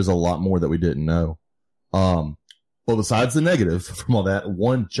there's a lot more that we didn't know. Well, besides the negative from all that,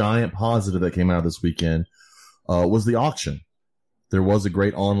 one giant positive that came out this weekend was the auction. There was a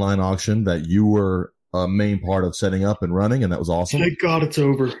great online auction that you were a main part of setting up and running, and that was awesome. Thank God it's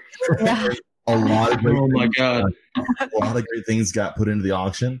over. A lot of great a lot of great things got put into the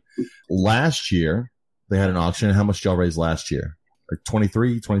auction. Last year, they had an auction. How much did y'all raise last year? Like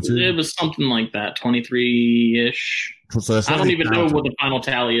 23, 22? It was something like that, 23-ish. So I don't even know what the final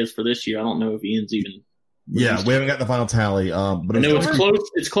tally is for this year. I don't know if Ian's even... Yeah, we haven't got the final tally. But no, it's close.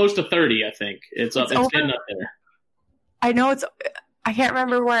 It's close to 30. I think it's up. It's getting up there. I know it's. I can't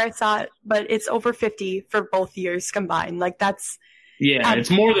remember where I saw it, but it's over 50 for both years combined. Like that's. Yeah, it's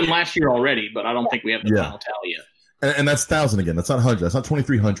more than last year already, but I don't think we have the final tally yet. And that's 1,000 again. That's not 100. That's not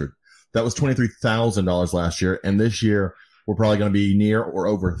 2,300. That was $23,000 last year, and this year we're probably going to be near or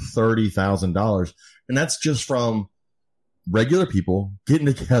over $30,000, and that's just from regular people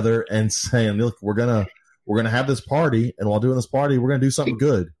getting together and saying, "Look, we're gonna have this party, and while doing this party, we're gonna do something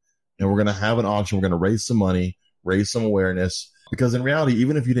good, and we're gonna have an auction. We're gonna raise some money, raise some awareness." Because in reality,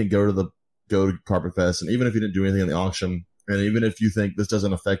 even if you didn't go to Carpet Fest, and even if you didn't do anything in the auction, and even if you think this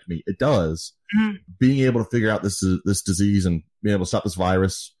doesn't affect me, it does. Mm-hmm. Being able to figure out this disease and being able to stop this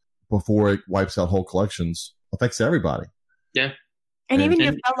virus before it wipes out whole collections affects everybody. Yeah. And even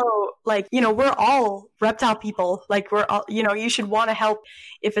your fellow, we're all reptile people. Like, we're all, you should want to help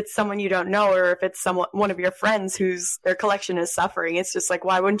if it's someone you don't know or if it's one of your friends whose their collection is suffering. It's just like,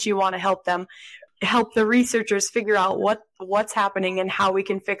 why wouldn't you want to help them, help the researchers figure out what's happening and how we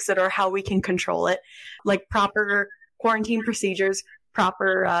can fix it or how we can control it? Like proper quarantine procedures,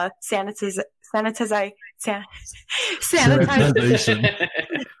 proper sanitization.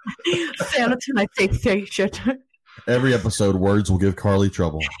 Every episode, words will give Carly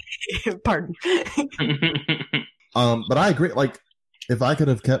trouble. Pardon. But I agree. Like, if I could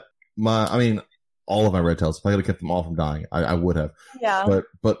have kept all of my red tails, if I could have kept them all from dying, I would have. Yeah.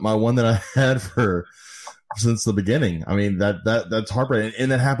 But my one that I had since the beginning, I mean, that's heartbreaking,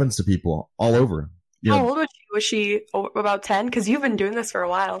 and that happens to people all over. How old was she? Was she about 10? Because you've been doing this for a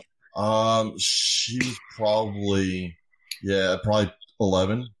while. She's probably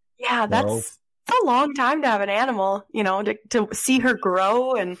 11. Yeah, 12. That's a long time to have an animal, to see her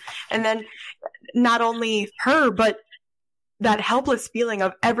grow and then not only her, but that helpless feeling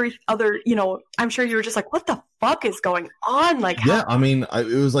of every other, I'm sure you were just like, what the fuck is going on? Like, yeah, I mean,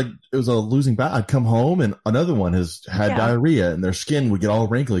 it was a losing battle. I'd come home and another one has had diarrhea and their skin would get all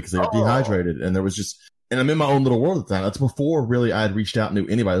wrinkly because they were dehydrated. And there was just, and I'm in my own little world at the time. That's before really I had reached out and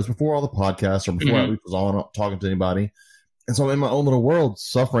knew anybody. It was before all the podcasts or before I was on talking to anybody. And so I'm in my own little world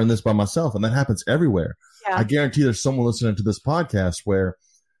suffering this by myself. And that happens everywhere. Yeah. I guarantee there's someone listening to this podcast where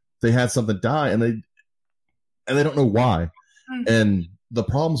they had something die and they don't know why. And the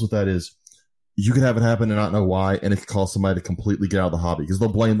problems with that is you could have it happen and not know why, and it could cause somebody to completely get out of the hobby because they'll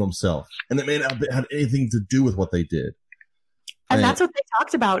blame themselves. And it may not have anything to do with what they did. And that's what they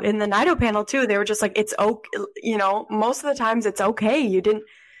talked about in the NIDO panel too. They were just like, it's okay. Most of the times it's okay. You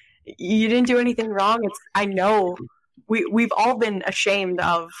didn't do anything wrong. I know we've all been ashamed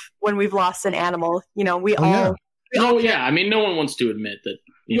of when we've lost an animal. I mean, no one wants to admit that,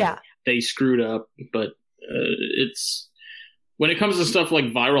 they screwed up, but it's, when it comes to stuff like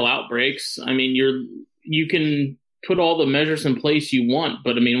viral outbreaks, I mean, you can put all the measures in place you want,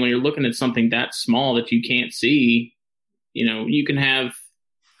 but I mean, when you're looking at something that small that you can't see, you can have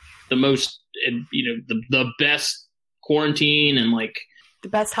the most, the best quarantine and like the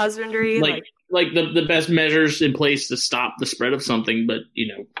best husbandry, like the best measures in place to stop the spread of something. But,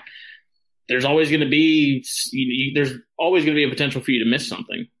 there's always going to be, there's always going to be a potential for you to miss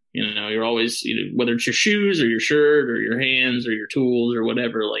something. You're always, whether it's your shoes or your shirt or your hands or your tools or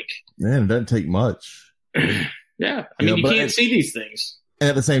whatever, like. Man, it doesn't take much. Yeah. I mean, you can't see these things. And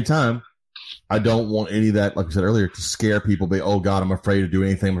at the same time, I don't want any of that, like I said earlier, to scare people. Oh God, I'm afraid to do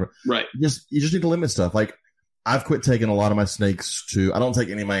anything. Right. You just need to limit stuff. Like I've quit taking a lot of my snakes I don't take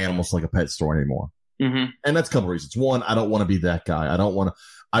any of my animals to like a pet store anymore. Mm-hmm. And that's a couple of reasons. One, I don't want to be that guy.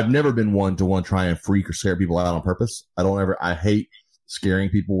 I've never been one to try and freak or scare people out on purpose. I hate scaring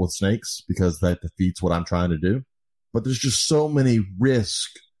people with snakes because that defeats what I'm trying to do. But there's just so many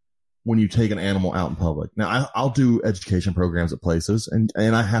risks when you take an animal out in public. Now, I'll do education programs at places, and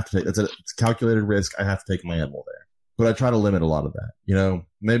I have to take it's a calculated risk. I have to take my animal there, but I try to limit a lot of that.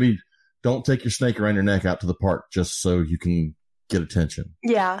 Maybe don't take your snake around your neck out to the park just so you can get attention.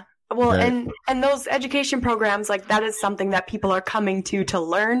 Yeah. Well, okay. and those education programs, like that is something that people are coming to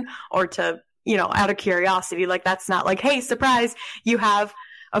learn or to, out of curiosity. Like that's not like, hey, surprise, you have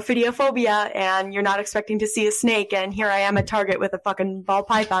ophidiophobia and you're not expecting to see a snake, and here I am at Target with a fucking ball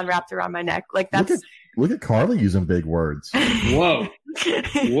python wrapped around my neck. Like that's look at Carly using big words. Whoa.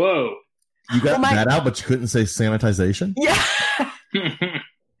 You got that out, but you couldn't say sanitization? Yeah.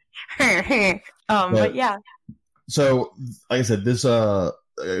 But yeah. So like I said, this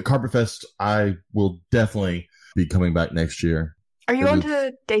Carpet Fest, I will definitely be coming back next year. Are you going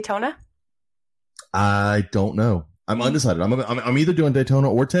to Daytona? I don't know. I'm undecided. I'm either doing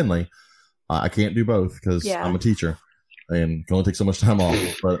Daytona or Tinley. I can't do both because I'm a teacher and can only take so much time off.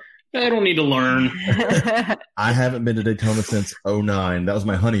 But I don't need to learn. I haven't been to Daytona since 2009. That was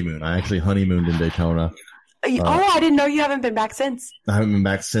my honeymoon. I actually honeymooned in Daytona. I didn't know you haven't been back since. I haven't been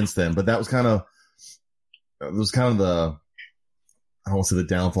back since then. But that was kind of the, I don't want to say the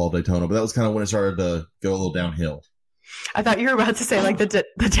downfall of Daytona, but that was kind of when it started to go a little downhill. I thought you were about to say like the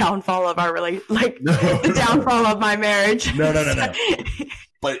downfall of our the downfall of my marriage. No.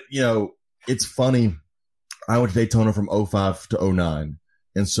 But it's funny. I went to Daytona from 2005 to 2009,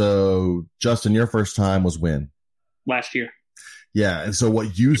 and so Justin, your first time was when? Last year. Yeah, and so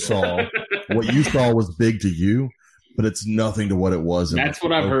what you saw was big to you, but it's nothing to what it was. That's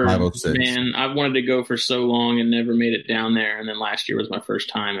what I've heard. Man, I wanted to go for so long and never made it down there. And then last year was my first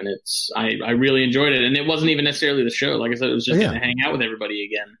time, and I really enjoyed it. And it wasn't even necessarily the show. Like I said, it was just to hang out with everybody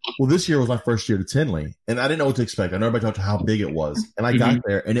again. Well, this year was my first year to Tinley, and I didn't know what to expect. I know everybody talked about how big it was, and I got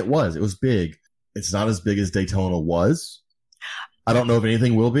there, and it was big. It's not as big as Daytona was. I don't know if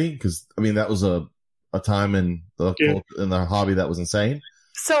anything will be, because I mean that was a time in the hobby that was insane.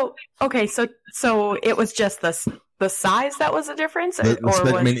 So okay, so it was just the size that was a difference, I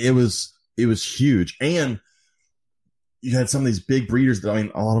mean, it was huge, and you had some of these big breeders. A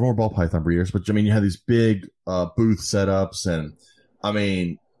lot of more ball python breeders, but you had these big booth setups, and I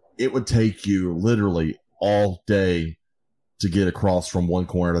mean, it would take you literally all day to get across from one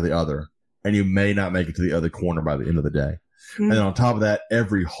corner to the other, and you may not make it to the other corner by the end of the day. Mm-hmm. And then on top of that,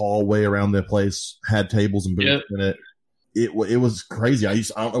 every hallway around the place had tables and booths in it. It was crazy. I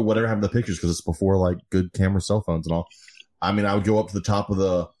don't know whatever happened to the pictures because it's before like good camera cell phones and all. I mean, I would go up to the top of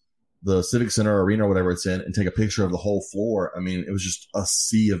the Civic Center arena or whatever it's in and take a picture of the whole floor. I mean, it was just a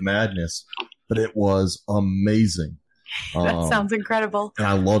sea of madness, but it was amazing. That sounds incredible. And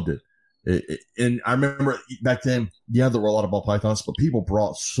I loved it. And I remember back then, there were a lot of ball pythons, but people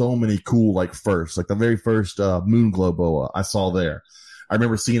brought so many cool, like the very first moon glow boa I saw there. I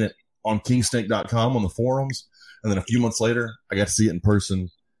remember seeing it on kingsnake.com on the forums. And then a few months later, I got to see it in person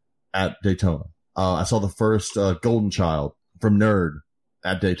at Daytona. I saw the first golden child from Nerd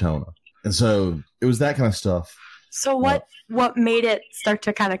at Daytona. And so it was that kind of stuff. So what made it start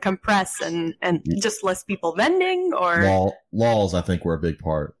to kind of compress and just less people vending, or laws? I think were a big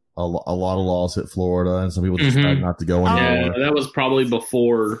part. A lot of laws hit Florida, and some people just decided not to go anymore. Yeah, that was probably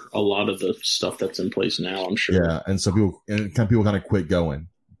before a lot of the stuff that's in place now, I'm sure. Yeah, and so people kind of quit going.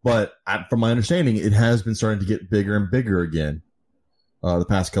 But from my understanding, it has been starting to get bigger and bigger again the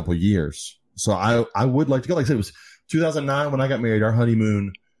past couple of years. So I would like to go. Like I said, it was 2009 when I got married. Our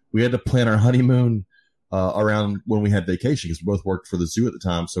honeymoon, we had to plan our honeymoon around when we had vacation because we both worked for the zoo at the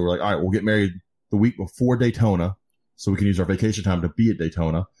time. So we're like, all right, we'll get married the week before Daytona so we can use our vacation time to be at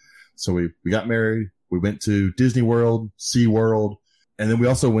Daytona. So we got married. We went to Disney World, Sea World, and then we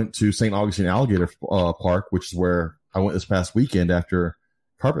also went to St. Augustine Alligator Park, which is where I went this past weekend after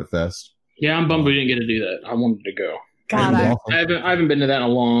Carpet Fest. Yeah, I'm bummed we didn't get to do that. I wanted to go. God, I haven't been to that in a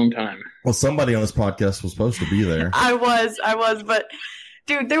long time. Well, somebody on this podcast was supposed to be there. I was, but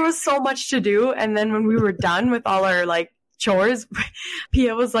dude, there was so much to do. And then when we were done with all our like chores,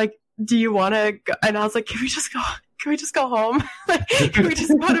 Pia was like, "Do you want to go?" And I was like, "Can we just go? Can we just go home? Like, can we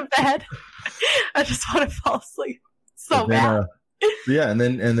just go to bed? I just want to fall asleep so bad." Yeah, and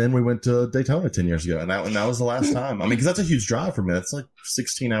then we went to Daytona 10 years ago, and that was the last time. I mean, because that's a huge drive for me. That's like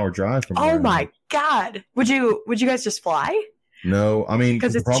 16-hour drive from Oh my God! Would you guys just fly? No, I mean,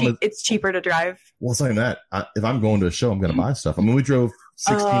 because it's cheaper to drive. Well, saying that, if I'm going to a show, I'm going to buy stuff. I mean, we drove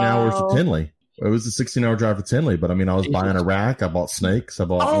 16 hours to Tinley. It was a 16-hour drive to Tinley, but I mean, I was buying a rack. I bought snakes.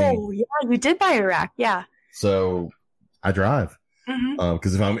 Yeah, you did buy a rack. Yeah. So I drive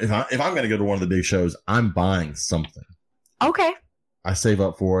because if I'm going to go to one of the big shows, I'm buying something. Okay. I save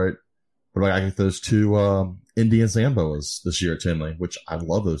up for it. But like I get those two Indian sand boas this year at Tinley, which I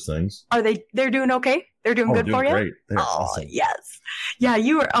love those things. They're doing okay? They're doing good for you? Great. They're awesome. Yes. Yeah,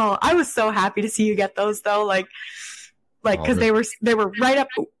 you were I was so happy to see you get those though. Like because they were right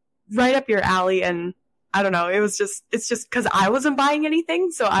up your alley, and I don't know, it's just because I wasn't buying anything,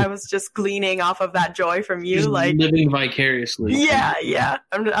 so I was just gleaning off of that joy from you, just like living vicariously. Yeah.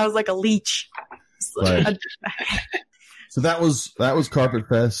 I was like a leech. Right. So that was Carpet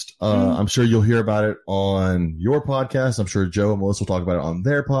Fest. I'm sure you'll hear about it on your podcast. I'm sure Joe and Melissa will talk about it on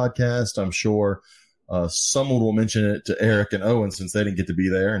their podcast. I'm sure someone will mention it to Eric and Owen since they didn't get to be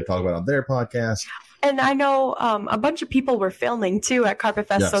there and talk about it on their podcast. And I know a bunch of people were filming too at Carpet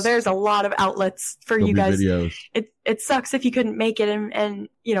Fest, so there's a lot of outlets for you guys. Videos. It sucks if you couldn't make it, and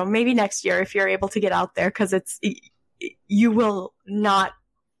you know, maybe next year if you're able to get out there, because you will not.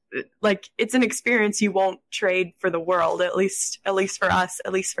 Like, it's an experience you won't trade for the world, at least for us,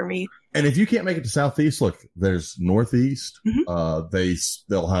 at least for me. And if you can't make it to Southeast, look, there's Northeast.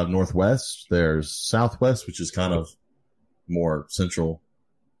 They'll have Northwest. There's Southwest, which is kind of more central.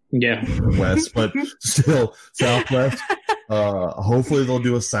 Yeah. West, but still Southwest. Hopefully they'll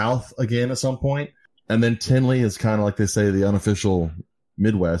do a South again at some point. And then Tinley is kind of like they say, the unofficial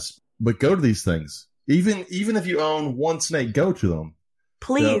Midwest. But go to these things. Even if you own one snake, go to them.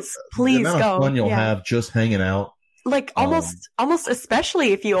 Please the amount go. Of fun you'll have just hanging out. Like almost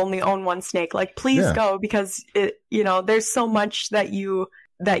especially if you only own one snake. Like please go, because there's so much that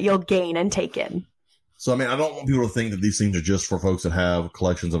you'll gain and take in. So I mean, I don't want people to think that these things are just for folks that have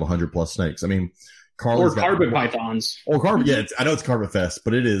collections of 100 plus snakes. I mean, or carpet pythons. Or carpet. Yeah, I know it's Carpet Fest,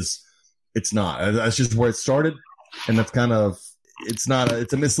 but it's not. That's just where it started, and that's kind of it's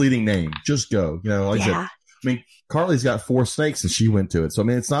a misleading name. Just go. Like I said. I mean, Carly's got 4 snakes and she went to it. So, I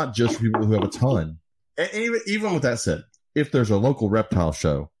mean, it's not just for people who have a ton. And even with that said, if there's a local reptile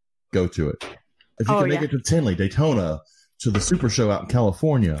show, go to it. If you can make it to Tinley, Daytona, to the Super Show out in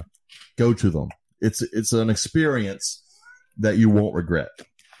California, go to them. It's an experience that you won't regret.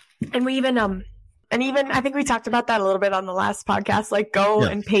 And we even I think we talked about that a little bit on the last podcast. Like, go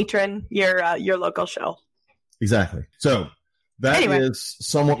and patron your local show. Exactly. So that is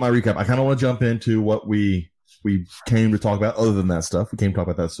somewhat my recap. I kind of want to jump into what we came to talk about. Other than that stuff, we came to talk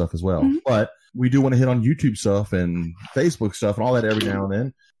about that stuff as well. But we do want to hit on YouTube stuff and Facebook stuff and all that every now and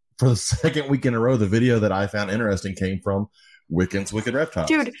then. For the second week in a row, the video that I found interesting came from Wiccan's Wicked Reptiles.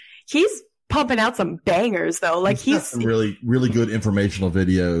 Dude, he's pumping out some bangers though. Like he's some really, really good informational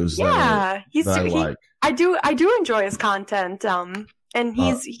videos. Yeah, that I like. I do enjoy his content. And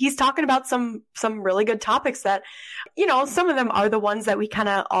he's talking about some really good topics that, some of them are the ones that we kind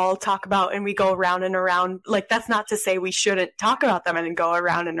of all talk about and we go around and around. Like, that's not to say we shouldn't talk about them and then go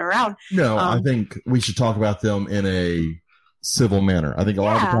around and around. No, I think we should talk about them in a civil manner. I think a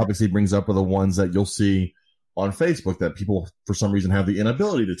lot of the topics he brings up are the ones that you'll see on Facebook that people, for some reason, have the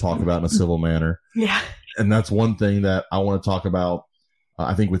inability to talk about in a civil manner. Yeah. And that's one thing that I want to talk about,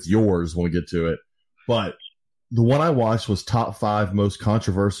 I think, with yours when we get to it. But the one I watched was top 5 most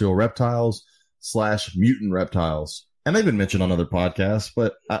controversial reptiles / mutant reptiles. And they've been mentioned on other podcasts,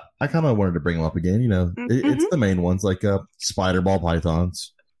 but I kind of wanted to bring them up again. It's the main ones, like spider ball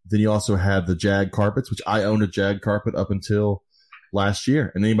pythons. Then you also have the jag carpets, which I owned a jag carpet up until last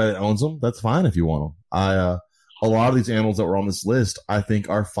year. And anybody that owns them, that's fine if you want them. A lot of these animals that were on this list, I think,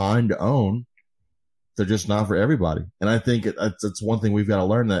 are fine to own. They're just not for everybody. And I think it's one thing we've got to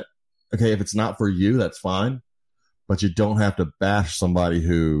learn that, okay, if it's not for you, that's fine. But you don't have to bash somebody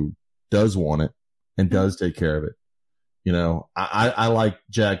who does want it and does take care of it. I like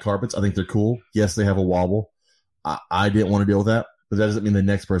jag carpets. I think they're cool. Yes, they have a wobble. I didn't want to deal with that, but that doesn't mean the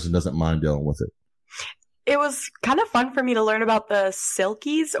next person doesn't mind dealing with it. It was kind of fun for me to learn about the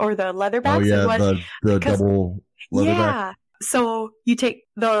silkies or the leatherbacks. Oh, yeah, the double leatherback. Yeah. So you take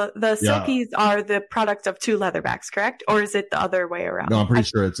the silkies are the product of 2 leatherbacks, correct? Or is it the other way around? No, I'm pretty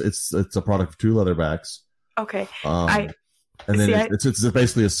sure it's a product of 2 leatherbacks. Okay. It's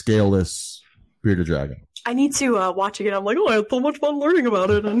basically a scaleless bearded dragon. I need to watch again. I'm like, I had so much fun learning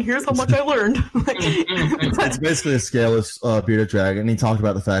about it, and here's how much I learned. It's basically a scaleless bearded dragon. And he talked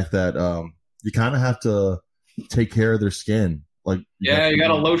about the fact that you kind of have to take care of their skin. Like, you got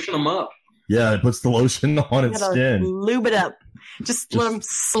to lotion them up. Yeah, it puts the lotion on its skin. Lube it up. Just let them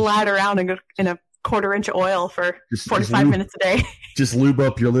slide around in a 1/4 inch oil for 45 minutes a day. Just lube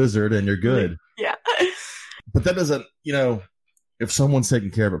up your lizard and you're good. Yeah. But that doesn't, if someone's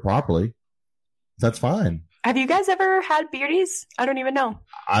taking care of it properly, that's fine. Have you guys ever had beardies? I don't even know.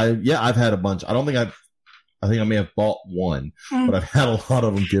 I've had a bunch. I think I may have bought one, but I've had a lot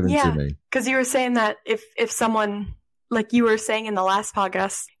of them given to me. Because you were saying that if someone, like you were saying in the last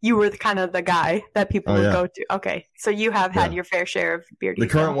podcast, you were kind of the guy that people would go to. Okay, so you have had your fair share of beardies. The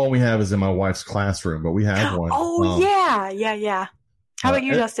current one we have is in my wife's classroom, but we have one. Oh, yeah. How about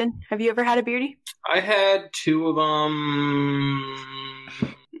you, Justin? Have you ever had a beardie? I had 2 of them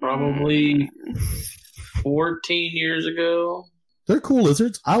probably 14 years ago. They're cool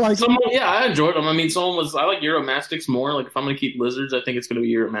lizards. I like them. Yeah, I enjoyed them. I mean, I like Uromastics more. Like, if I'm going to keep lizards, I think it's going to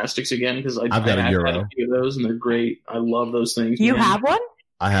be Uromastics again, because I've got a Euro. Had a few of those, and they're great. I love those things. You have one?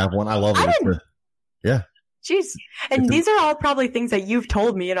 I have one. I love it. Yeah. Jeez. And these are all probably things that you've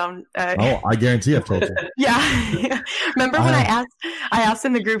told me. I guarantee I've told you. Yeah. Remember when I asked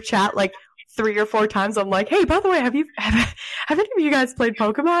in the group chat, like, 3 or 4 times, I'm like, hey, by the way, have any of you guys played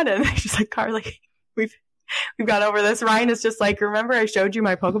Pokemon? And they're just like, Carly, we've got over this. Ryan is just like, remember I showed you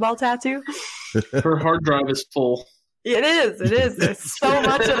my Pokeball tattoo? Her hard drive is full. It is. There's so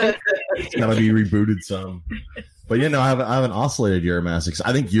much of it. It's got to be rebooted some. But I have an oscillated Uromastics.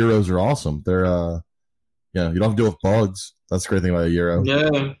 I think Euros are awesome. They're you don't have to deal with bugs. That's the great thing about a Euro.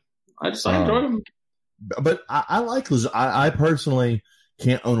 Yeah, I enjoy them. But I like lizards. I personally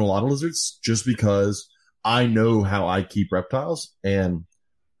can't own a lot of lizards just because I know how I keep reptiles, and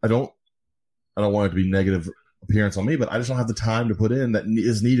I don't want it to be negative appearance on me, but I just don't have the time to put in that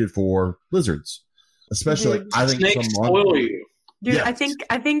is needed for lizards. Especially, I think snakes spoil you. Dude, yeah. I think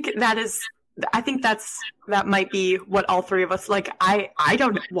that might be what all 3 of us like. I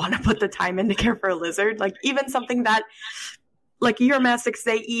don't want to put the time in to care for a lizard. Like, even something that, like, Uromastics,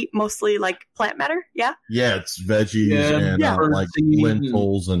 they eat mostly like plant matter. Yeah. Yeah, it's veggies and like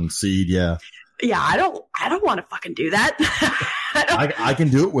lentils and seed. Yeah. Yeah, I don't want to fucking do that. I can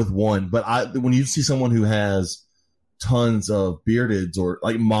do it with one, but when you see someone who has tons of beardeds or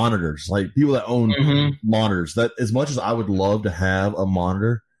like monitors, like people that own monitors, that as much as I would love to have a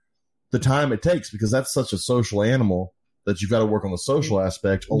monitor, the time it takes, because that's such a social animal that you've got to work on the social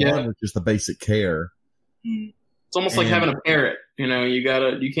aspect along with just the basic care. It's almost like having a parrot.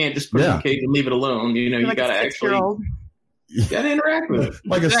 You can't just put it in a cage and leave it alone. You like got to actually. You gotta interact with it.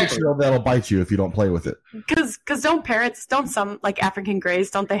 Like a 6-year-old that'll bite you if you don't play with it. Because don't some, like African Greys,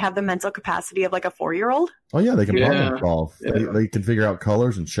 don't they have the mental capacity of like a 4-year-old? Oh yeah, they can problem solve. Yeah. They can figure out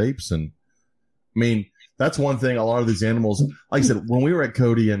colors and shapes, and I mean that's one thing. A lot of these animals, like I said, when we were at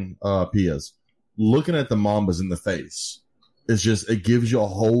Cody and Pia's, looking at the mambas in the face is just, it gives you a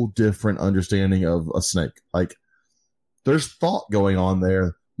whole different understanding of a snake. Like, there's thought going on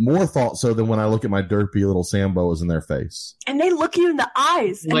there. More thought so than when I look at my derpy little Samboas in their face. And they look you in the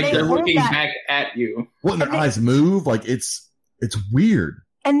eyes. Like they're looking back at you. Well, their eyes move. Like, it's It's weird.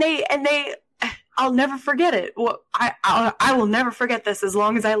 And they, I'll never forget it. Well, I will never forget this as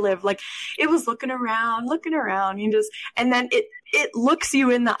long as I live. Like, it was looking around, and then it looks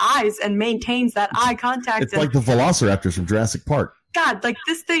you in the eyes and maintains that eye contact. It's like the velociraptors from Jurassic Park. God, like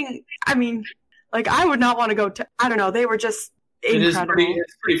this thing, I mean, like I would not want to go to, I don't know, they were just incredible.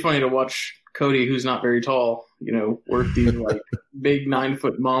 It's pretty funny to watch Cody, who's not very tall, work these like big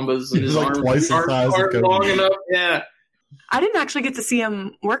 9-foot mambas and his like twice as size aren't long enough. Yeah. I didn't actually get to see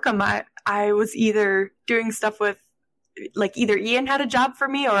him work them. I was either doing stuff with, like, either Ian had a job for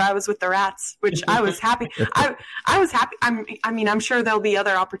me or I was with the rats, which I was happy. I was happy. I'm sure there'll be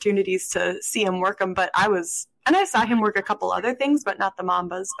other opportunities to see him work them, but and I saw him work a couple other things, but not the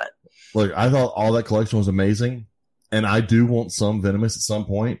mambas. But look, I thought all that collection was amazing, and I do want some venomous at some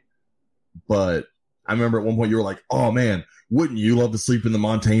point. But I remember at one point you were like, "Oh man, wouldn't you love to sleep in the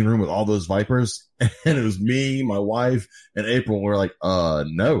Montaigne room with all those vipers?" And it was me, my wife, and April. And we were like,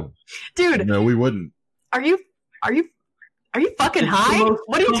 no, dude, no, we wouldn't. Are you fucking high?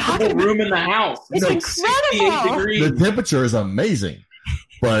 What are you talking about? Room in the house. It's incredible. The temperature is amazing,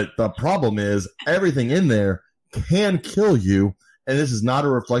 but the problem is everything in there can kill you. And this is not a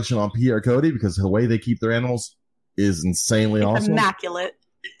reflection on Pierre or Cody, because the way they keep their animals is insanely awesome. Immaculate.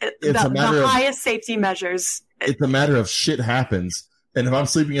 It's the highest safety measures. It's a matter of shit happens. And if I'm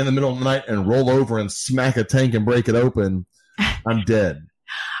sleeping in the middle of the night and roll over and smack a tank and break it open, I'm dead.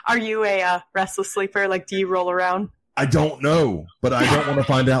 Are you a restless sleeper? Like, do you roll around? I don't know, but I don't want to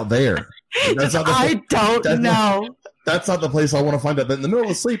find out there. That's not that's not the place I want to find out. But in the middle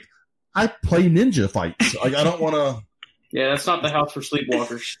of sleep, I play ninja fights. Like, I don't want to. Yeah, that's not the house for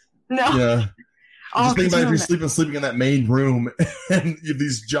sleepwalkers. No. Yeah. Just think about if you're sleeping in that main room and you have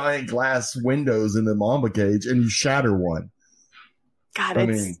these giant glass windows in the mamba cage and you shatter one. God,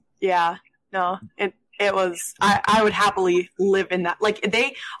 it was, I would happily live in that. Like,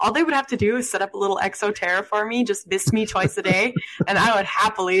 all they would have to do is set up a little exoterra for me, just mist me twice a day, and I would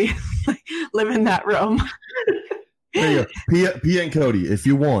happily live in that room. There you go. Pia and Cody, if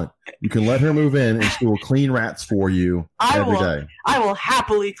you want, you can let her move in and she will clean rats for you every day. I will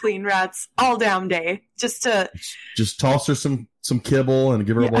happily clean rats all damn day. Just toss her some kibble and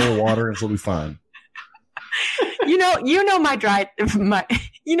give her a bowl of water and she'll be fine.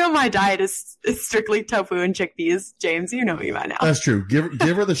 My diet is strictly tofu and chickpeas. James, you know me by now. That's true.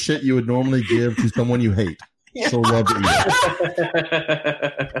 Give her the shit you would normally give to someone you hate. Yeah. She'll love to eat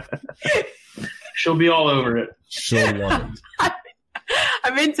it. She'll be all over it. She'll love it.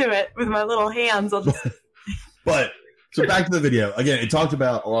 I'm into it with my little hands. But so back to the video. Again, it talked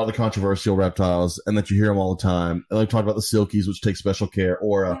about a lot of the controversial reptiles and that you hear them all the time. And I talked about the silkies, which take special care,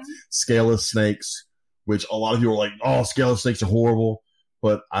 or scaleless snakes, which a lot of people are like, oh, scaleless snakes are horrible.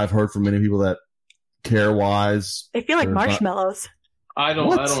 But I've heard from many people that care-wise, they feel like marshmallows. I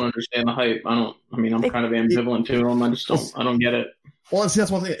don't understand the hype. I'm kind of ambivalent to them. I don't get it. Well, see,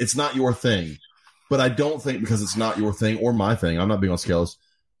 that's one thing. It's not your thing. But I don't think because it's not your thing or my thing, I'm not big on scales,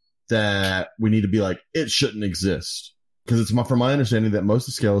 that we need to be like, it shouldn't exist. Because it's from my understanding that most of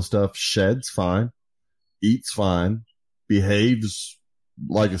the scale stuff sheds fine, eats fine, behaves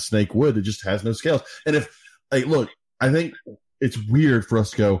like a snake would. It just has no scales. And I think it's weird for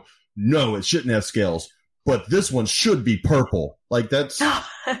us to go, no, it shouldn't have scales, but this one should be purple. Like, that's,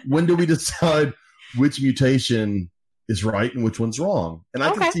 when do we decide which mutation is right and which one's wrong? And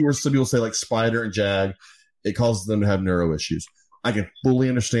I can see where some people say, like, spider and jag, it causes them to have neuro issues. I can fully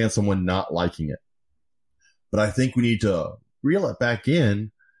understand someone not liking it. But I think we need to reel it back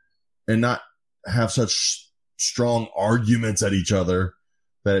in and not have such strong arguments at each other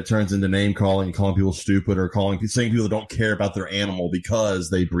that it turns into name calling and calling people stupid, or saying people don't care about their animal because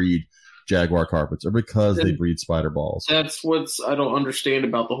they breed jaguar carpets or because they breed spider balls. That's I don't understand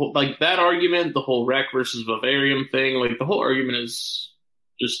about the whole, like, that argument, the whole rec versus vivarium thing. Like, the whole argument is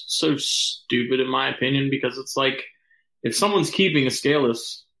just so stupid in my opinion, because it's like, if someone's keeping a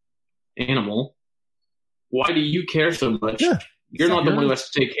scaleless animal, why do you care so much? Yeah, you're not the one who has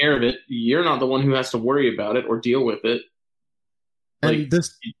to take care of it. You're not the one who has to worry about it or deal with it. And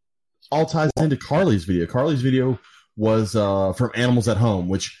this all ties into Carly's video. Carly's video was from Animals at Home,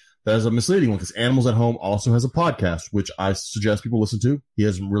 which that is a misleading one, because Animals at Home also has a podcast, which I suggest people listen to. He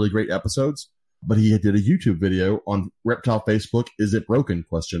has some really great episodes, but he did a YouTube video on Reptile Facebook. Is it broken? ?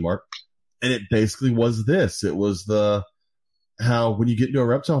 And it basically was this. It was how when you get into a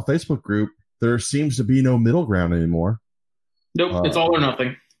reptile Facebook group, there seems to be no middle ground anymore. Nope, it's all or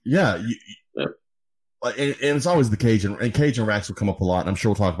nothing. Yeah. And it's always the cage, and cage and racks will come up a lot, and I'm sure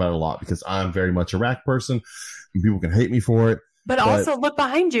we'll talk about it a lot, because I'm very much a rack person, and people can hate me for it. But also look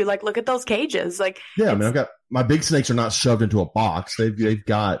behind you. Like, look at those cages. Like, yeah, I mean, I've got my big snakes are not shoved into a box. They've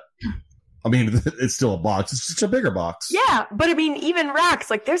got. I mean, it's still a box. It's just a bigger box. Yeah, but I mean, even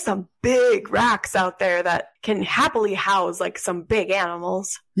racks. Like, there's some big racks out there that can happily house like some big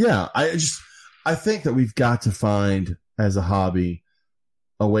animals. Yeah, I think that we've got to find as a hobby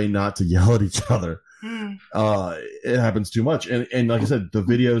a way not to yell at each other. It happens too much, and like I said, the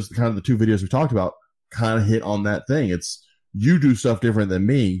videos, kind of the two videos we talked about, kind of hit on that thing. It's you do stuff different than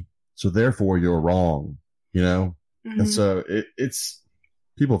me, so therefore you're wrong, you know? And so it's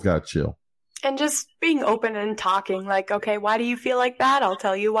people have got to chill. And just being open and talking, like, okay, why do you feel like that? I'll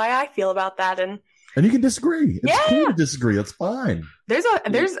tell you why I feel about that. And you can disagree. It's cool to disagree. That's fine.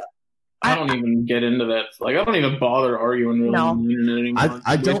 I don't even get into that. Like, I don't even bother arguing really on the internet anymore.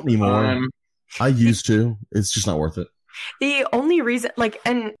 I don't anymore. I used to. It's just not worth it. The only reason, like,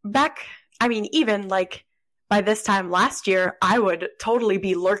 and back, I mean, even like by this time last year, I would totally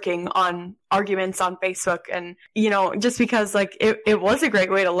be lurking on arguments on Facebook. And, you know, just because like it was a great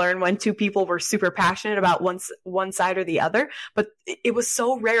way to learn when two people were super passionate about one side or the other. But it was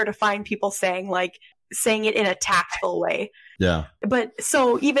so rare to find people saying it in a tactful way. Yeah. But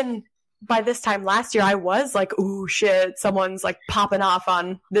so even by this time last year, I was like, ooh, shit, someone's like popping off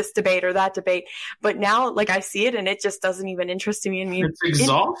on this debate or that debate. But now, like, I see it and it just doesn't even interest me. It's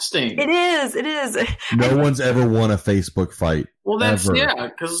exhausting. It is. No one's ever won a Facebook fight. Well,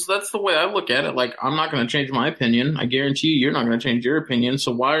 because that's the way I look at it. Like, I'm not going to change my opinion. I guarantee you're not going to change your opinion.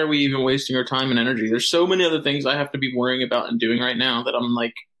 So why are we even wasting our time and energy? There's so many other things I have to be worrying about and doing right now that I'm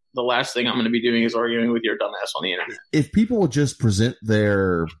like, the last thing I'm going to be doing is arguing with your dumbass on the internet. If people would just present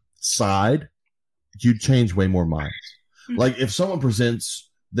their side, you'd change way more minds. Like if someone presents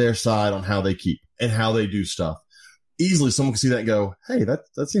their side on how they keep and how they do stuff, easily someone can see that and go, hey, that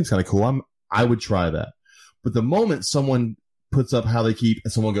seems kind of cool. I would try that. But the moment someone puts up how they keep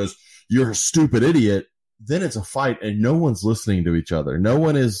and someone goes, you're a stupid idiot, then it's a fight and no one's listening to each other. No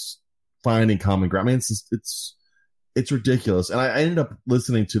one is finding common ground. I mean, it's ridiculous. And I ended up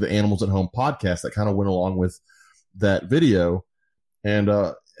listening to the Animals at Home podcast that kind of went along with that video. And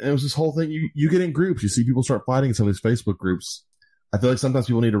it was this whole thing. You get in groups. You see people start fighting in some of these Facebook groups. I feel like sometimes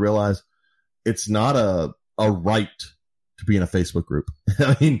people need to realize it's not a right to be in a Facebook group.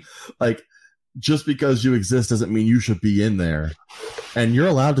 I mean, like, just because you exist doesn't mean you should be in there. And you're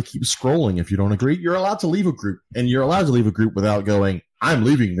allowed to keep scrolling if you don't agree. You're allowed to leave a group. And you're allowed to leave a group without going, I'm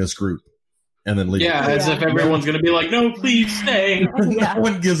leaving this group. And then leave. Yeah, as if everyone's going to be like, no, please stay. No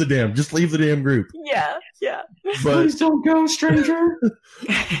one gives a damn. Just leave the damn group. Yeah. But, please don't go, stranger.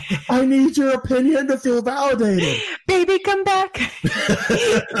 I need your opinion to feel validated. Baby, come back.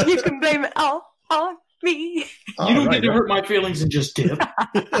 You can blame it all on me. You don't get to hurt my feelings and just dip.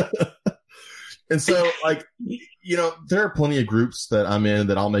 And so, like, you know, there are plenty of groups that I'm in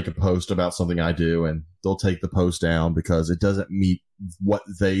that I'll make a post about something I do, and they'll take the post down because it doesn't meet what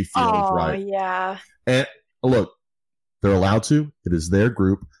they feel is right. Yeah. And look, they're allowed to. It is their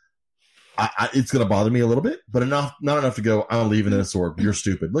group. It's going to bother me a little bit, but not enough to go, I'm leaving this or you're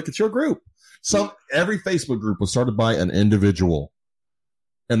stupid. Look, it's your group. Every Facebook group was started by an individual,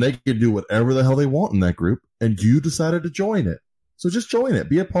 and they can do whatever the hell they want in that group, and you decided to join it. So just join it.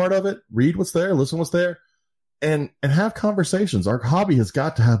 Be a part of it. Read what's there. Listen what's there. And have conversations. Our hobby has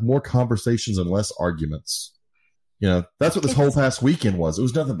got to have more conversations and less arguments. You know, that's what this whole past weekend was. It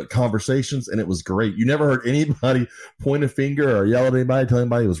was nothing but conversations, and it was great. You never heard anybody point a finger or yell at anybody, tell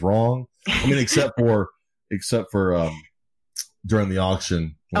anybody it was wrong. I mean, except for during the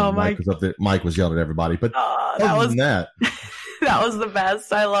auction when Mike was up there. Mike was yelling at everybody. But that was that was the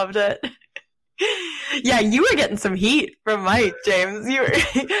best. I loved it. Yeah, you were getting some heat from Mike, James.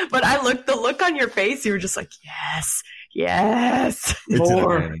 But the look on your face, you were just like, yes. It's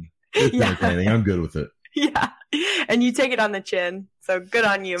entertaining. It's entertaining. I'm good with it. Yeah, and you take it on the chin. So good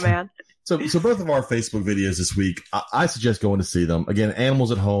on you, man. So both of our Facebook videos this week, I suggest going to see them. Again,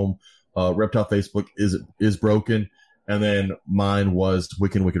 Animals at Home, Reptile Facebook is broken, and then mine was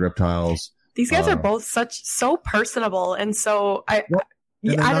Wicked Reptiles. These guys are both so personable, and so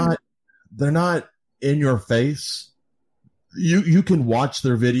they're not in your face. You can watch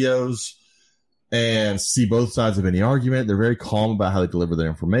their videos and see both sides of any argument. They're very calm about how they deliver their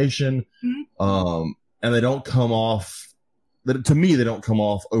information. Mm-hmm. And they don't come off, to me, they don't come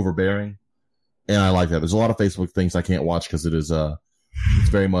off overbearing. And I like that. There's a lot of Facebook things I can't watch because it's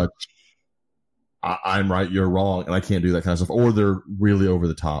very much, I'm right, you're wrong, and I can't do that kind of stuff. Or they're really over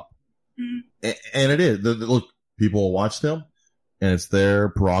the top. Mm-hmm. And it is. Look, people will watch them, and it's their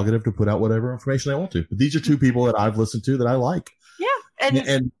prerogative to put out whatever information they want to. But these are two people that I've listened to that I like. Yeah.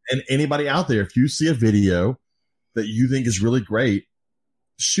 And anybody out there, if you see a video that you think is really great,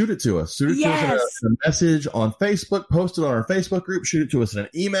 shoot it to us. Shoot it to us in a message on Facebook, post it on our Facebook group, shoot it to us in an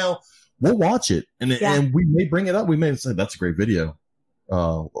email. We'll watch it. And we may bring it up. We may say, that's a great video.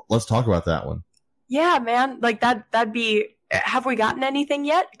 Let's talk about that one. Yeah, man. Like that'd be, have we gotten anything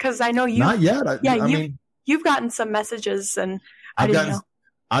yet? Because I know you. Not yet. You've gotten some messages and I've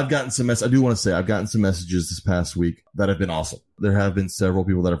gotten some I do want to say I've gotten some messages this past week that have been awesome. There have been several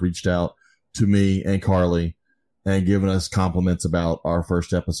people that have reached out to me and Carly and given us compliments about our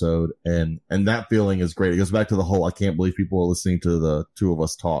first episode. And that feeling is great. It goes back to the whole, I can't believe people are listening to the two of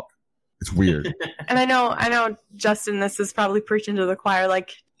us talk. It's weird. And I know, Justin, this is probably preaching to the choir.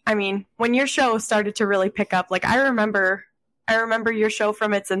 Like, I mean, when your show started to really pick up, like I remember your show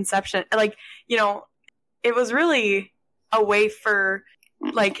from its inception. Like, you know, it was really a way for,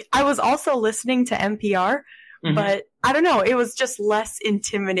 like, I was also listening to NPR, but I don't know, it was just less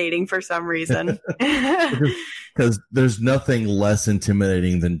intimidating for some reason. Because there's nothing less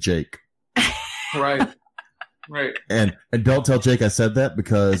intimidating than Jake. Right. Right. And don't tell Jake I said that,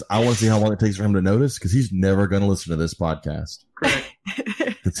 because I want to see how long it takes for him to notice, because he's never going to listen to this podcast. Correct.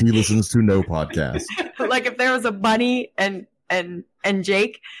 Because he listens to no podcast. Like if there was a bunny and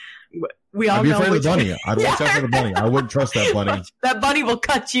Jake, we all I'd be know afraid of the bunny. I'd watch out for the bunny. I wouldn't trust that bunny. That bunny will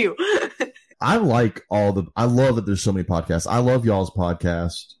cut you. I love that there's so many podcasts. I love y'all's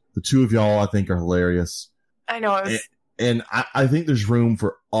podcast. The two of y'all I think are hilarious. I know. And I think there's room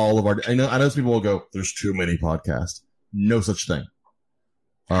for all of our, I know some people will go, there's too many podcasts. No such thing.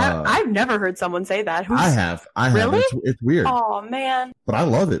 I've never heard someone say that. I have. Really? It's weird. Oh man. But I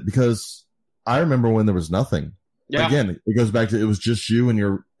love it, because I remember when there was nothing. Yeah. Again, it goes back to, it was just you and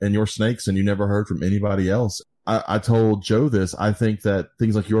your snakes, and you never heard from anybody else. I told Joe this. I think that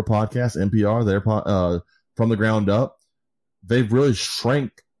things like your podcast, NPR, their From the Ground Up, they've really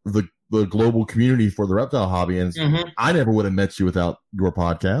shrank the global community for the reptile hobby. And I never would have met you without your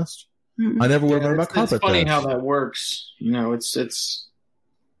podcast. I never would have learned about carpet. It's funny how that works. You know, it's just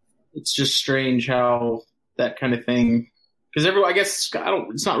strange how that kind of thing, because I guess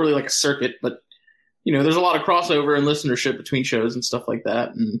it's not really like a circuit, but you know, there's a lot of crossover and listenership between shows and stuff like that.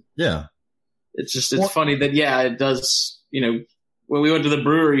 And yeah, it's funny that, it does, you know, when we went to the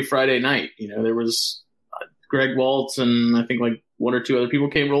brewery Friday night, you know, there was Greg Waltz and I think like one or two other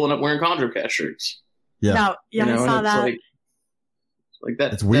people came rolling up wearing ConjureCast shirts. Yeah. You know, I saw that. Like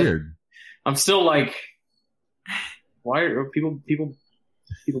that. It's weird. I'm still like, why are people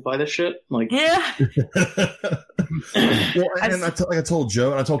buy this shit? Like, yeah. Well, and I told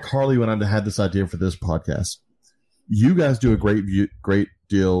Joe and I told Carly when I had this idea for this podcast, you guys do a great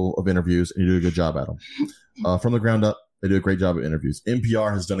deal of interviews and you do a good job at them. From the Ground Up, they do a great job of interviews.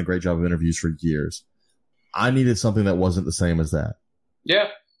 NPR has done a great job of interviews for years. I needed something that wasn't the same as that. Yeah.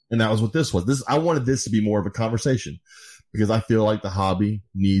 And that was what this was. I wanted this to be more of a conversation, because I feel like the hobby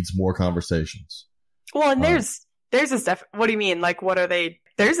needs more conversations. Well, and theirs is what do you mean? Like, what are they?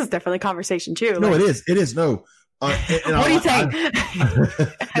 Theirs is definitely conversation too. No, it is. It is. No. What do you think?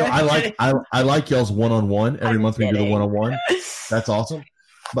 I like y'all's one-on-one. Every month we do the one-on-one. That's awesome.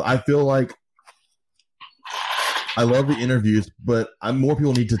 But I feel like I love the interviews, but more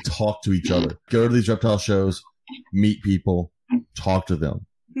people need to talk to each other. Go to these reptile shows, meet people, talk to them.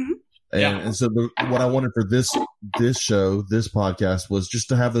 And so what I wanted for this show, this podcast, was just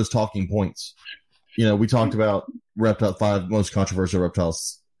to have those talking points. You know, we talked about 5 most controversial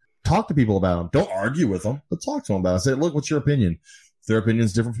reptiles. Talk to people about them. Don't argue with them, but talk to them about it. Say, look, what's your opinion? If their opinion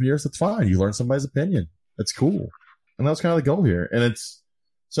is different from yours, that's fine. You learn somebody's opinion. That's cool. And that's kind of the goal here. And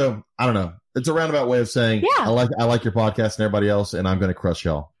so I don't know. It's a roundabout way of saying, I like your podcast and everybody else, and I'm going to crush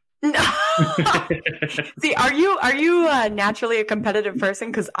y'all. See, are you naturally a competitive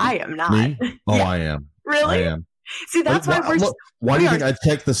person? Because I am not. Me? Oh, yeah. I am. Really? I am. See, that's why we're. Why do you think I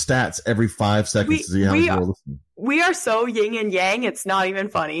check the stats every 5 seconds to see how many people listen? We are so yin and yang. It's not even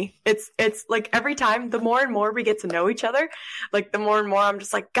funny. It's like every time, the more and more we get to know each other, like the more and more I'm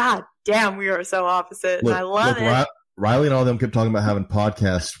just like, God damn, we are so opposite, and I love it. Riley and all of them kept talking about having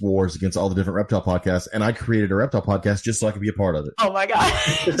podcast wars against all the different reptile podcasts, and I created a reptile podcast just so I could be a part of it. Oh my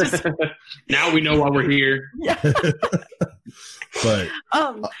God. Now we know why we're here. Yeah. But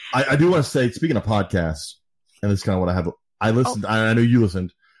I do want to say, speaking of podcasts, and this is kind of what I have. I listened. I know you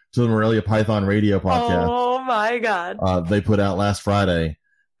listened to the Morelia Python Radio podcast. Oh my God. They put out last Friday,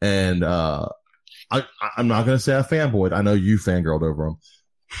 and I'm not going to say I fanboyed. I know you fangirled over them,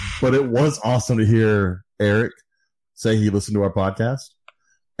 but it was awesome to hear Eric say he listened to our podcast,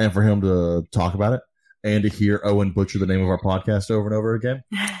 and for him to talk about it, and to hear Owen butcher the name of our podcast over and over again.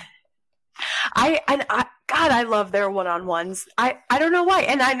 God, I love their one-on-ones. I don't know why.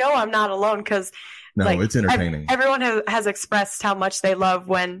 And I know I'm not alone, because No, it's entertaining. Everyone has expressed how much they love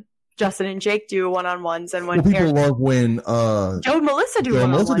when Justin and Jake do one-on-ones, and when people love when Joe and Melissa do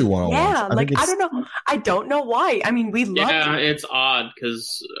one-on-ones. Yeah, I don't know. I don't know why. I mean, we love. Yeah, it's odd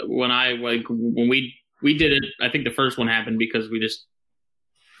because when we did it, I think the first one happened because we just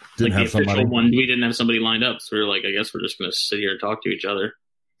didn't have somebody. We didn't have somebody lined up, so we were like, I guess we're just going to sit here and talk to each other.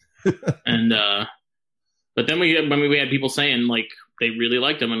 And but then when we had people saying like they really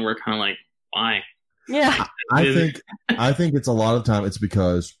liked them, and we're kind of like, why? Yeah, I think it's a lot of time. It's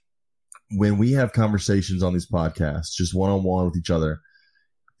because when we have conversations on these podcasts, just one-on-one with each other,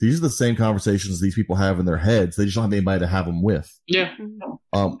 these are the same conversations these people have in their heads. They just don't have anybody to have them with. Yeah.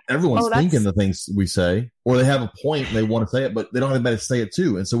 Everyone's thinking the things we say, or they have a point and they want to say it, but they don't have anybody to say it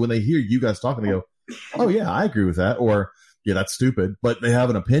to. And so when they hear you guys talking, they go, oh yeah, I agree with that. Or yeah, that's stupid, but they have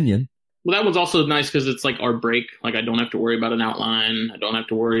an opinion. Well, that one's also nice because it's like our break. Like I don't have to worry about an outline. I don't have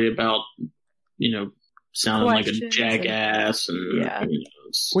to worry about, sounding like a jackass.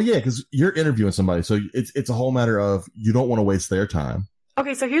 Well, yeah, because you're interviewing somebody, so it's a whole matter of you don't want to waste their time.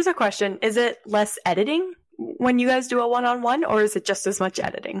 Okay, so here's a question: is it less editing when you guys do a one-on-one, or is it just as much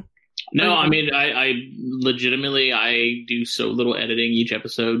editing? No, I mean, I legitimately do so little editing each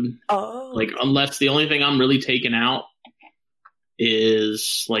episode. Oh, like unless the only thing I'm really taking out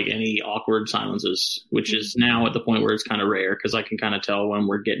is like any awkward silences, which is now at the point where it's kind of rare because I can kind of tell when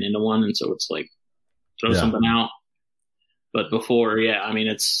we're getting into one, and so it's like throw something out. But before, yeah, I mean,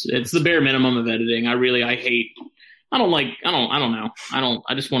 it's the bare minimum of editing. I don't know.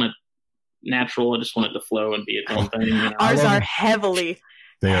 I just want it natural. I just want it to flow and be its own thing. Ours are heavily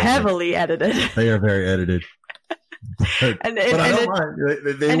edited. They are very edited. But I don't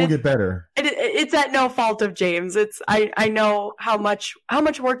mind. They will get better. It's at no fault of James. I know how much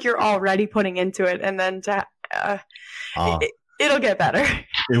work you're already putting into it, and then it'll get better.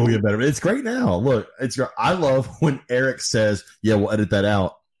 It will get better. It's great now. Look, I love when Eric says, "Yeah, we'll edit that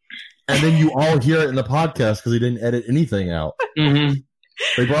out," and then you all hear it in the podcast because he didn't edit anything out. Mm-hmm.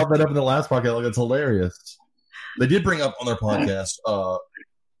 They brought that up in the last podcast. Like, it's hilarious. They did bring up on their podcast.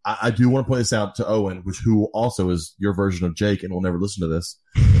 I do want to point this out to Owen, who also is your version of Jake and will never listen to this.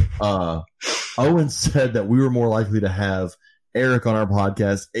 Owen said that we were more likely to have Eric on our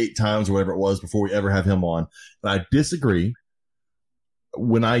podcast 8 times or whatever it was before we ever have him on. And I disagree.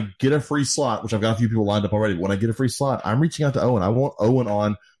 When I get a free slot, which I've got a few people lined up already, when I get a free slot, I'm reaching out to Owen. I want Owen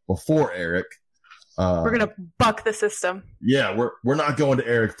on before Eric. We're gonna buck the system. Yeah, we're not going to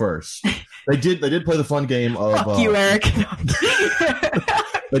Eric first. They did play the fun game of fuck you, Eric.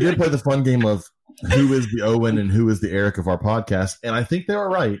 They did play the fun game of who is the Owen and who is the Eric of our podcast, and I think they were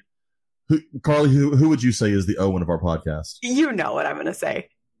right. Carly, who would you say is the Owen of our podcast? You know what I'm gonna say.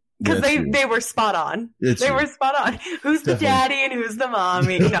 Because they were spot on. They were spot on. Who's the daddy and who's the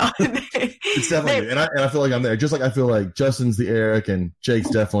mommy? It's definitely, and I feel like I'm there. Just like I feel like Justin's the Eric and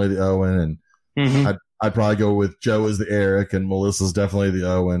Jake's definitely the Owen, and I'd probably go with Joe as the Eric and Melissa's definitely the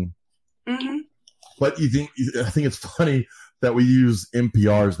Owen. Mm-hmm. But I think it's funny that we use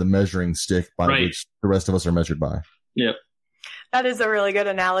NPR as the measuring stick by which the rest of us are measured by. Yep, that is a really good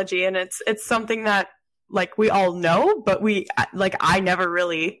analogy, and it's something that. Like, we all know, but I never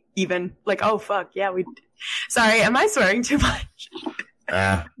really even, oh, fuck, yeah, sorry, am I swearing too much?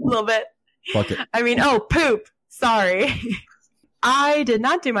 A little bit. Fuck it. I mean, poop. Sorry. I did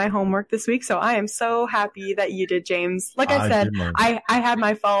not do my homework this week, so I am so happy that you did, James. Like I said, I had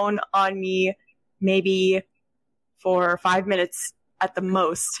my phone on me maybe for 5 minutes at the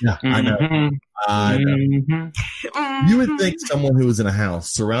most. Yeah, I know. I know. You would think someone who was in a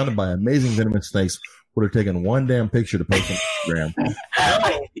house surrounded by amazing venomous snakes would have taken one damn picture to post on Instagram.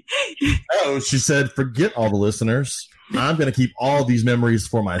 Oh, she said, forget all the listeners. I'm going to keep all these memories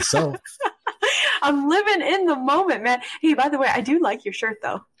for myself. I'm living in the moment, man. Hey, by the way, I do like your shirt,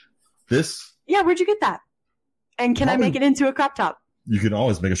 though. This? Yeah, where'd you get that? And can I make it into a crop top? You can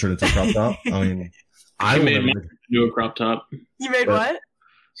always make a shirt into a crop top. I mean, I made mine into a crop top. You made what?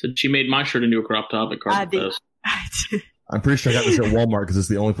 So she made my shirt into a crop top at Carpet Fest. I'm pretty sure I got this at Walmart because it's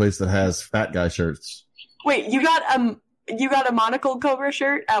the only place that has fat guy shirts. Wait, you got a monocle cobra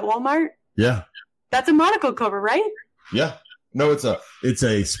shirt at Walmart? Yeah. That's a monocle cobra, right? Yeah. No, it's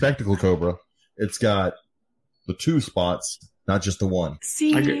a spectacle cobra. It's got the 2 spots, not just the one.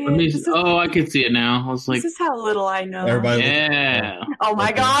 See, I can see it now. I was like, this is how little I know. Everybody, yeah. Oh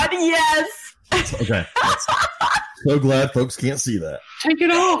my God, yes. Okay. So glad folks can't see that. Take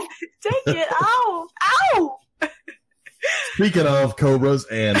it off. Take it off. Ow. Speaking of cobras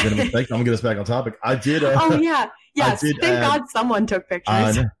and venomous snakes, I'm gonna get us back on topic. I did. Oh yeah, yes. Thank God someone took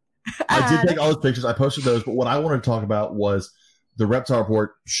pictures. I did take all those pictures. I posted those, but what I wanted to talk about was the Reptile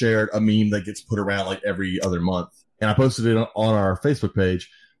Report shared a meme that gets put around like every other month. And I posted it on our Facebook page,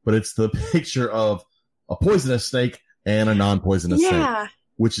 but it's the picture of a poisonous snake and a non-poisonous snake,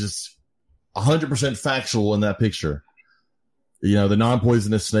 which is 100% factual in that picture. You know, the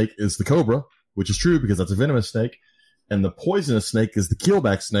non-poisonous snake is the cobra, which is true because that's a venomous snake. And the poisonous snake is the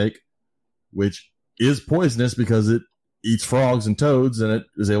keelback snake, which is poisonous because it eats frogs and toads, and it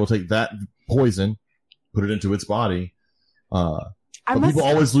is able to take that poison, put it into its body. But people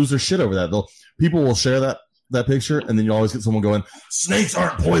always lose their shit over that. People will share that picture, and then you always get someone going, snakes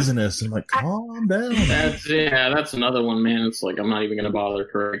aren't poisonous. And I'm like, calm down. That's another one, man. It's like, I'm not even going to bother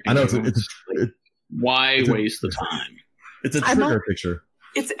correcting. I know. Why waste the time? It's a trigger picture.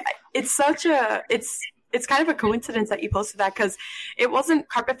 It's kind of a coincidence that you posted that, because it wasn't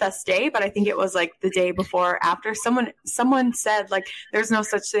Carpet Fest Day, but I think it was like the day before or after. Someone said like there's no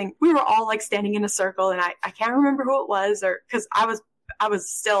such thing. We were all like standing in a circle, and I can't remember who it was, or because I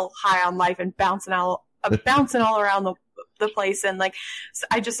was still high on life and bouncing all around the place, and like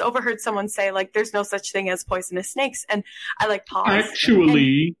I just overheard someone say like there's no such thing as poisonous snakes, and I like paused.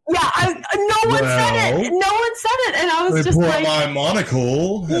 Actually, no one said it, and I was just like, my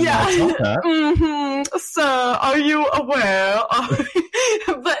monocle. So are you aware?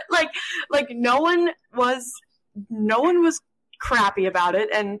 But like no one was crappy about it,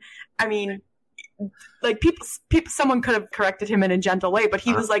 and I mean, like people, someone could have corrected him in a gentle way, but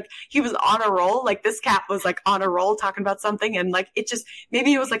he was on a roll. Like this cat was like on a roll talking about something, and like it just,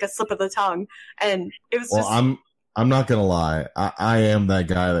 maybe it was like a slip of the tongue, and it was just. I'm not gonna lie. I am that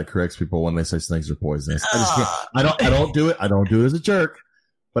guy that corrects people when they say snakes are poisonous. I don't do it. I don't do it as a jerk.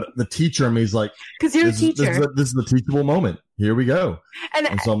 But the teacher in me is like, because you're a teacher. This is the teachable moment. Here we go.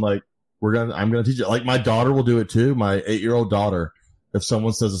 And so I'm like, I'm gonna teach it. Like my daughter will do it too. My 8-year-old daughter, if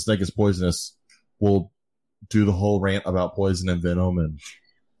someone says a snake is poisonous, will do the whole rant about poison and venom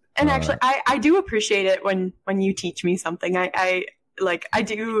and actually I do appreciate it when you teach me something. I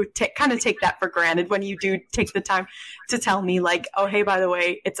do kind of take that for granted when you do take the time to tell me like, oh hey, by the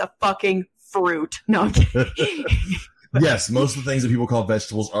way, it's a fucking fruit. No, I'm kidding. Yes, most of the things that people call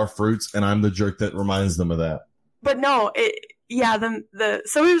vegetables are fruits, and I'm the jerk that reminds them of that. But no,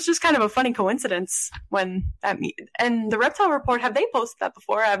 so it was just kind of a funny coincidence when that and the Reptile Report, have they posted that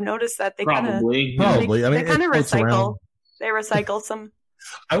before? I've noticed that they probably. I mean, they kind of recycle. They recycle some.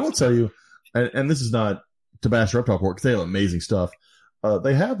 I will tell you, and this is not to bash Reptile Report because they have amazing stuff.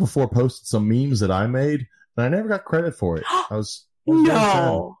 They have before posted some memes that I made, and I never got credit for it.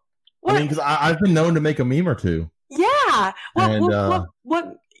 No. I mean, because I've been known to make a meme or two. Yeah.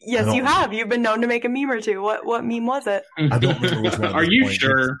 What? Yes, you have. You've been known to make a meme or two. What meme was it? I don't remember which one. Are you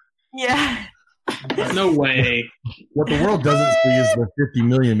sure? Yeah. No way. What the world doesn't see is the 50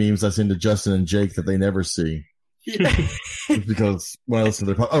 million memes I send to Justin and Jake that they never see. Because when I listen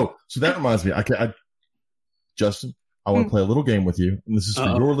to their so that reminds me. Justin, I want to play a little game with you, and this is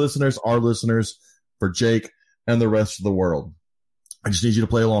for your listeners, our listeners, for Jake, and the rest of the world. I just need you to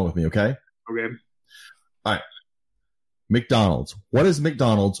play along with me, okay? Okay. All right. McDonald's. What is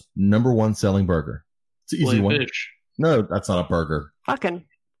McDonald's #1 selling burger? It's an easy one. Fish. No, that's not a burger. Fucking.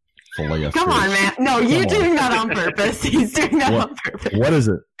 Filet of Come fish. on, man. No, you're doing that on purpose. He's doing that on purpose. What is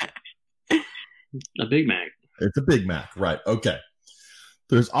it? A Big Mac. It's a Big Mac, right. Okay.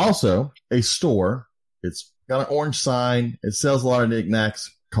 There's also a store. It's got an orange sign. It sells a lot of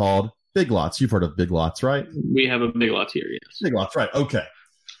knickknacks called Big Lots. You've heard of Big Lots, right? We have a Big Lots here, yes. Big Lots, right. Okay.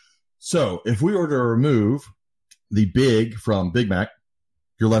 So if we were to remove the big from Big Mac,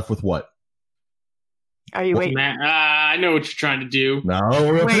 you're left with what? Are you waiting? I know what you're trying to do. No,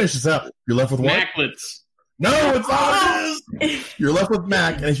 we're going to finish this out. You're left with what? Maclets. No, it's not what it is. You're left with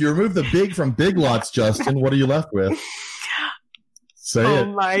Mac, and if you remove the big from Big Lots, Justin, what are you left with? Say it.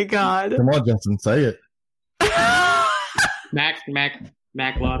 Oh my God. Come on, Justin, say it. Mac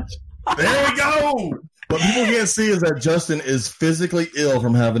Lots. There we go. What people can't see is that Justin is physically ill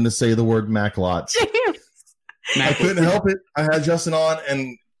from having to say the word Mac Lots. I couldn't help it. I had Justin on,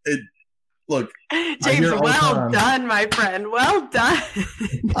 and look. James, well done, my friend. Well done.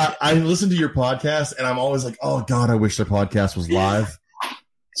 I listen to your podcast, and I'm always like, oh, God, I wish their podcast was live.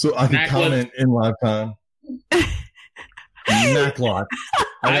 So I could comment in live time. Mac Lot.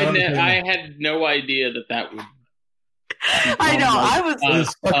 I had no idea that would. I know. I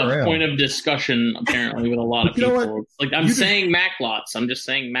was a point of discussion apparently with a lot of people. Like I'm saying Maclots. I'm just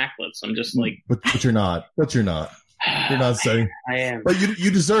saying Maclots. I'm just like, but you're not. But you're not. You're not saying. I am. But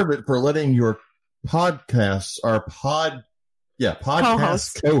you deserve it for letting your podcast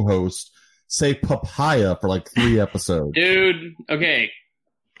co-host say papaya for like 3 episodes. Dude, okay.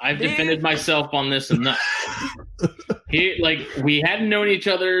 I've defended myself on this enough. We hadn't known each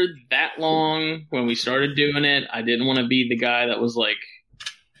other that long when we started doing it. I didn't want to be the guy that was like,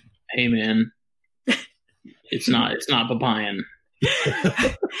 "Hey, man, it's not Papayan."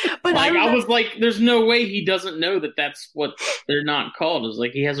 But I was like, "There's no way he doesn't know that that's what they're not called." It's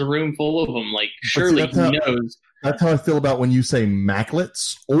like he has a room full of them. Like, surely he knows. That's how I feel about when you say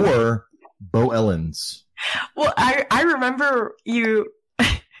Macklets or Bo Ellens. Well, I remember you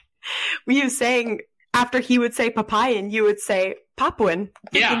saying after he would say Papayan, you would say Papuan.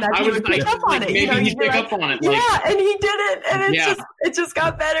 Yeah, that he would pick up on it. Maybe he'd pick up on it. Yeah, and he did it, and it just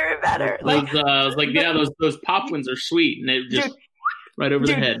got better and better. I was like, yeah, those Papuans are sweet, and it just right over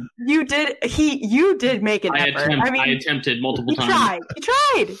the head. You did make an effort. I attempted multiple times. You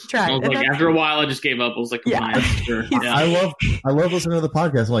tried. I was like, after a while, I just gave up. I was like, sure. Yeah. I love listening to the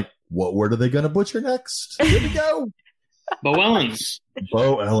podcast. I'm like, what word are they going to butcher next? Here we go. Bo Ellens.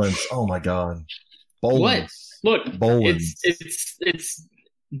 Oh my god. What? Look, it's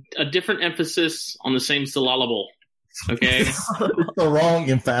a different emphasis on the same syllable. Okay, the wrong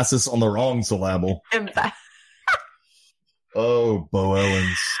emphasis on the wrong syllable. Oh, Bo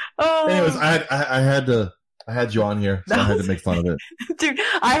Ellens. Oh. Anyways, I had you on here, so I had to make fun of it. Dude,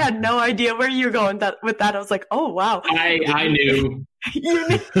 I had no idea where you were going with that. I was like, oh wow. I knew. You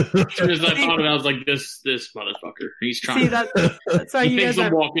knew. As soon as I thought of it, I was like, this motherfucker. He's trying. See, that's why he you thinks guys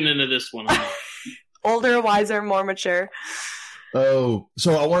I'm walking into this one. Older, wiser, more mature. Oh,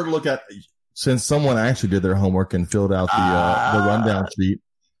 so I wanted to look at, since someone actually did their homework and filled out the rundown sheet,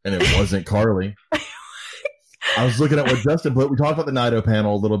 and it wasn't Carly. I was looking at what Justin put. We talked about the Nido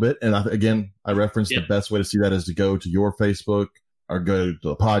panel a little bit, and I referenced the best way to see that is to go to your Facebook or go to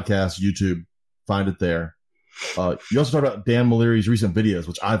the podcast, YouTube, find it there. You also talked about Dan Maleri's recent videos,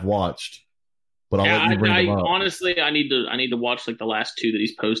 which I've watched. But I'll let you bring them up. Honestly, I need to watch like the last two that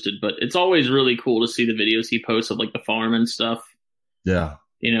he's posted. But it's always really cool to see the videos he posts of like the farm and stuff. Yeah,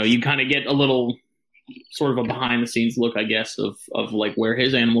 you kind of get a little sort of a behind the scenes look, I guess, of like where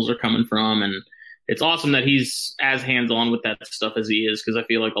his animals are coming from, and it's awesome that he's as hands on with that stuff as he is, because I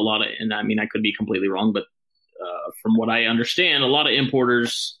feel like a lot of, and I mean I could be completely wrong, but from what I understand, a lot of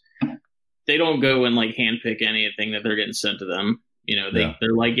importers, they don't go and like handpick anything that they're getting sent to them.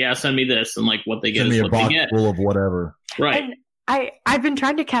 They're like, yeah, send me this, and like what they get is what they get. Full of whatever. Right. And I've been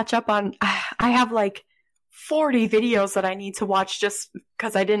trying to catch up on. I have like 40 videos that I need to watch just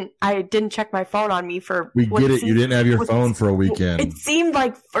because I didn't check my phone on me for. We get it. You didn't have your phone for a weekend. It seemed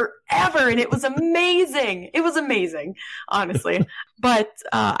like forever, and it was amazing. It was amazing, honestly. But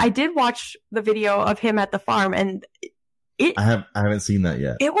I did watch the video of him at the farm, and I haven't seen that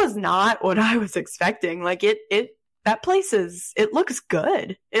yet. It was not what I was expecting. Like that place it looks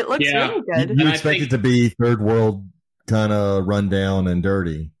good. It looks really good. You expect it to be third world kind of rundown and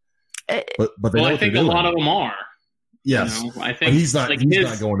dirty. But I think a lot of them are. Yes. I think but he's not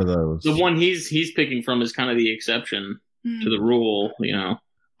going to those. The one he's picking from is kind of the exception to the rule,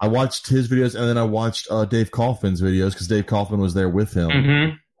 I watched his videos, and then I watched Dave Kaufman's videos because Dave Kaufman was there with him.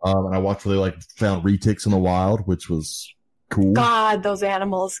 Mm-hmm. And I watched where they found retics in the wild, which was cool. God, those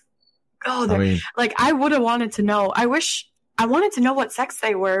animals. Oh, I would have wanted to know. I wanted to know what sex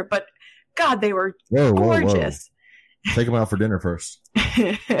they were, but God, they were gorgeous. Whoa. Take them out for dinner first.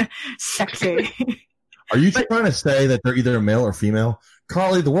 Sexy. Are you trying to say that they're either male or female?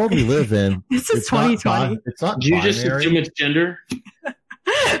 Carly, the world we live in. This is 2020. It's not. Do you just assume it's gender?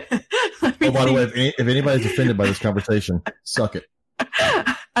 By the way, if anybody's offended by this conversation, suck it.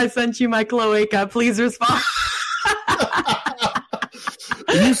 I sent you my cloaca. Please respond.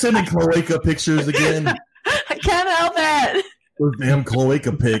 Are you sending cloaca pictures again? I can't help it. Those damn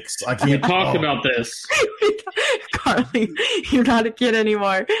cloaca pics. I can't. We talked about this. Carly, you're not a kid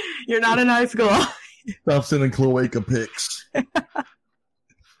anymore. You're not in high school. Stop sending cloaca pics.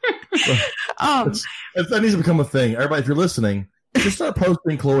 That needs to become a thing. Everybody, if you're listening, just start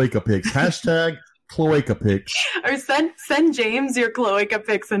posting cloaca pics. Hashtag cloaca pics. Or send James your cloaca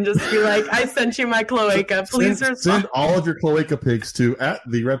pics and just be like, I sent you my cloaca. Please respond. Send all of your cloaca pics to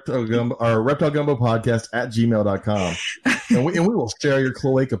the Reptile Gumbo podcast at gmail.com. And we will share your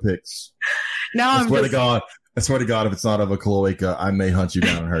cloaca pics. I swear to God, if it's not of a cloaca, I may hunt you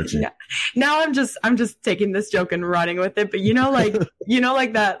down and hurt you. Yeah. Now I'm just taking this joke and running with it. But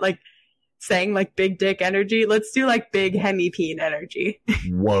like that, like saying like big dick energy. Let's do like big hemipene energy.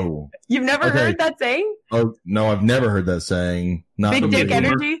 Whoa. You've never heard that saying? Oh, no, I've never heard that saying. Not big dick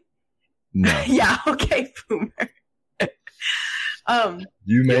energy? No. Yeah, okay, boomer.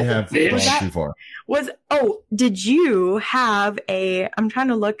 You may have gone too far. Did you have I'm trying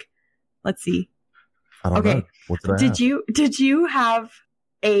to look. Let's see. I don't know. What did I have? Did you have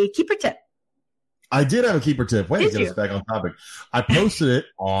a keeper tip? I did have a keeper tip. Wait, Did get you? us back on topic. I posted it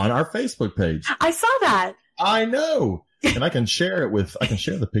on our Facebook page. I saw that. I know. And I can share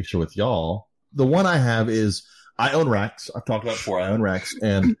the picture with y'all. The one I have is I own racks. I've talked about it before. I own racks,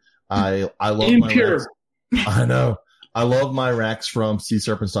 and I love Impure. my racks. I know. I love my racks from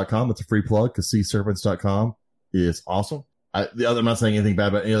seaserpents.com. That's a free plug because seaserpents.com is awesome. I'm not saying anything bad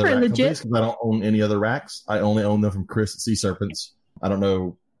about any other rack companies because I don't own any other racks. I only own them from Chris at Sea Serpents. I don't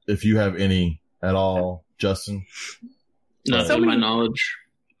know if you have any at all, Justin. Not in my knowledge.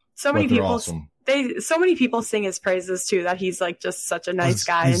 So many people. Awesome. So many people sing his praises too. That he's like just such a nice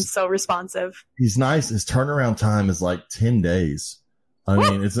guy and so responsive. He's nice. His turnaround time is like 10 days. I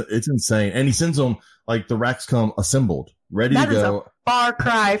mean, it's insane. And he sends them like the racks come assembled, ready to go. That is a far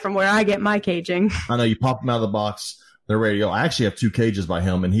cry from where I get my caging. I know, you pop them out of the box, they're ready to go. I actually have 2 cages by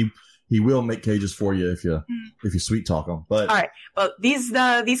him, and he will make cages for you if you sweet talk them. But all right, well these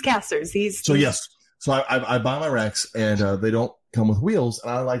casters, So I buy my racks, and they don't come with wheels,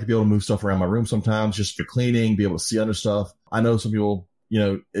 and I like to be able to move stuff around my room sometimes just for cleaning, be able to see under stuff. I know some people,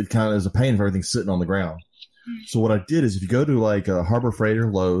 it kind of is a pain if everything's sitting on the ground. So what I did is if you go to like Harbor Freight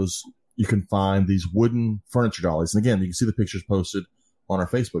or Lowe's, you can find these wooden furniture dollies. And again, you can see the pictures posted on our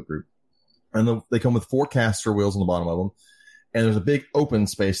Facebook group. And they come with 4 caster wheels on the bottom of them. And there's a big open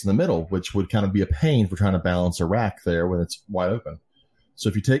space in the middle, which would kind of be a pain for trying to balance a rack there when it's wide open. So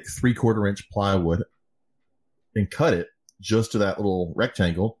if you take 3/4 inch plywood and cut it just to that little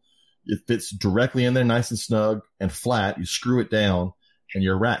rectangle, it fits directly in there nice and snug and flat. You screw it down and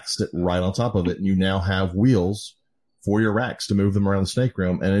your racks sit right on top of it. And you now have wheels for your racks to move them around the snake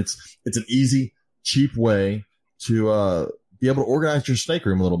room. And it's an easy, cheap way to be able to organize your snake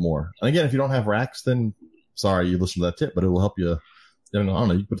room a little more. And again, if you don't have racks, then sorry you listened to that tip, but it will help you. I don't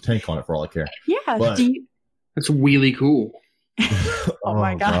know, you put a tank on it for all I care. Yeah. But, that's really cool. Oh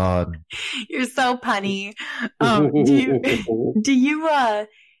my God. You're so punny. Do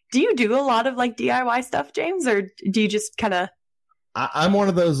you do a lot of like DIY stuff, James, or do you just kind of? I'm one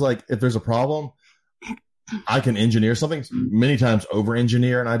of those, like, if there's a problem, I can engineer something, many times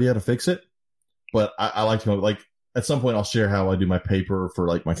over-engineer an idea to fix it. But I like to, like, at some point I'll share how I do my paper for,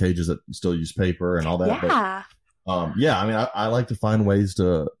 like, my cages that still use paper and all that. Yeah. But, I mean, I like to find ways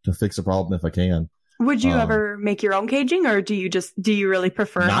to fix a problem if I can. Would you ever make your own caging, or do you really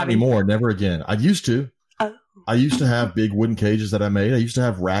prefer? Not anymore. Never again. I used to. I used to have big wooden cages that I made. I used to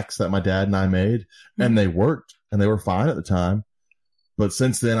have racks that my dad and I made, and they worked, and they were fine at the time. But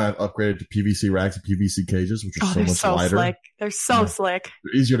since then, I've upgraded to PVC racks and PVC cages, which are so much lighter. Slick. They're so slick.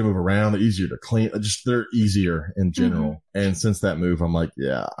 They're easier to move around. They're easier to clean. They're easier in general. Mm-hmm. And since that move, I'm like,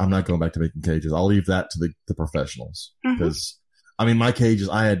 I'm not going back to making cages. I'll leave that to the professionals. Because, I mean, my cages,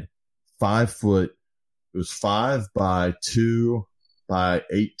 I had 5 foot. It was 5 by 2 by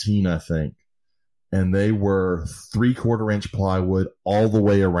 18, I think. And they were 3/4 inch plywood all the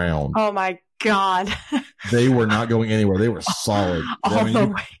way around. Oh my God. They were not going anywhere. They were solid.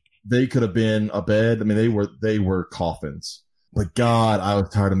 The way. They could have been a bed. I mean, they were coffins. But God, I was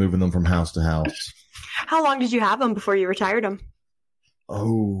tired of moving them from house to house. How long did you have them before you retired them?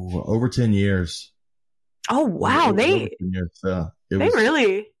 Oh, over 10 years. Oh, wow. They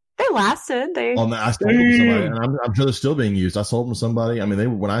lasted. I sold them to somebody, and I'm sure they're still being used. I sold them to somebody. I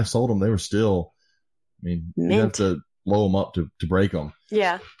mean, when I sold them, they were still, you have to blow them up to break them.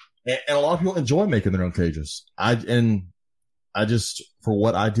 Yeah. And a lot of people enjoy making their own cages. I just, for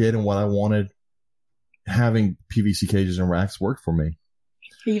what I did and what I wanted, having PVC cages and racks worked for me.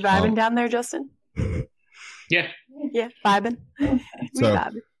 Are you vibing down there, Justin? Yeah. Yeah, vibing.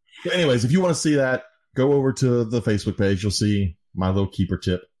 Vibing. So anyways, if you want to see that, go over to the Facebook page. You'll see my little keeper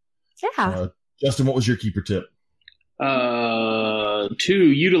tip. Yeah. Justin, what was your keeper tip? To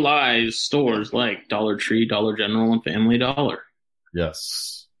utilize stores like Dollar Tree, Dollar General, and Family Dollar.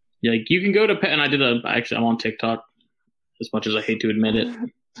 Yes. Like, you can go to, and I'm on TikTok, as much as I hate to admit it.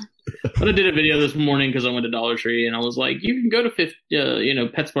 But I did a video this morning because I went to Dollar Tree, and I was like, you can go to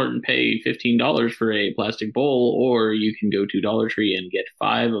PetSmart and pay $15 for a plastic bowl, or you can go to Dollar Tree and get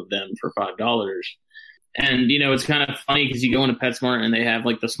 5 of them for $5. And, it's kind of funny because you go into PetSmart and they have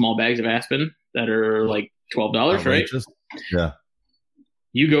like the small bags of Aspen that are like $12, right? Yeah.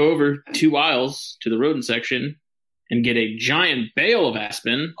 You go over 2 aisles to the rodent section and get a giant bale of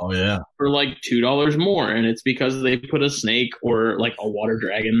Aspen. Oh, yeah. For like $2 more. And it's because they put a snake or like a water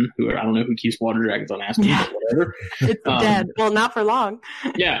dragon, I don't know who keeps water dragons on Aspen, but whatever. It's dead. Well, not for long.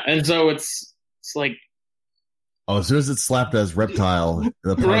 Yeah. And so it's like, oh, as soon as it's slapped as reptile,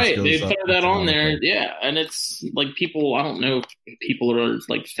 the price right? goes They up. throw that on there, yeah. And it's like people. I don't know if people are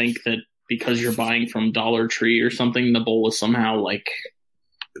like think that because you're buying from Dollar Tree or something, the bowl is somehow like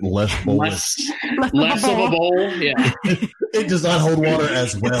less bolus. Less of a bowl. Yeah. It does not hold water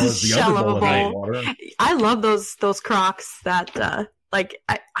as well as the other bowl holds water. I love those Crocs that like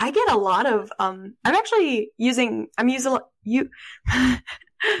I get a lot of I'm using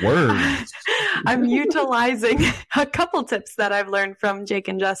words. I'm utilizing a couple tips that I've learned from Jake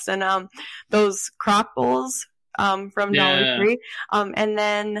and Justin. Those Croc bowls from Dollar Tree. And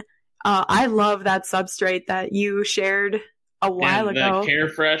then I love that substrate that you shared a while ago. The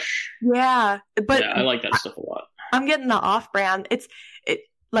Carefresh. Yeah, but I like that stuff a lot. I'm getting the off-brand.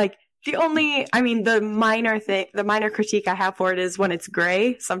 The minor critique I have for it is when it's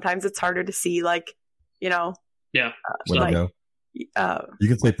gray. Sometimes it's harder to see, Yeah. You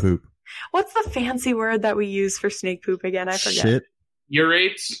can say poop. What's the fancy word that we use for snake poop again? I forget. Shit.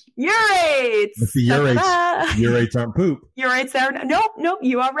 Urates. Let's see, urates aren't poop. Urates are nope.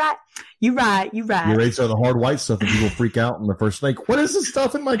 You are right. You right. Urates are the hard white stuff that people freak out in the first snake. What is this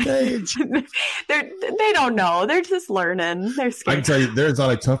stuff in my cage? They don't know. They're just learning. They're scared. I can tell you, there is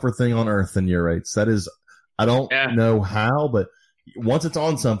not a tougher thing on earth than urates. That is, I don't know how, but once it's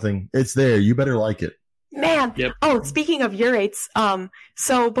on something, it's there. You better like it. Man. Yep. Oh, speaking of urates,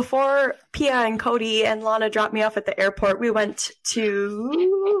 so before Pia and Cody and Lana dropped me off at the airport, we went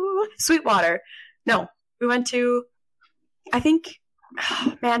to Sweetwater. No, we went to, I think,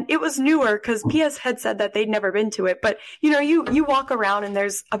 it was newer because Pia had said that they'd never been to it. But, you walk around and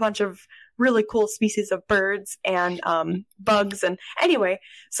there's a bunch of really cool species of birds and bugs. And anyway,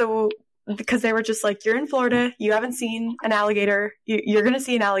 so because they were just like, you're in Florida, you haven't seen an alligator, you're going to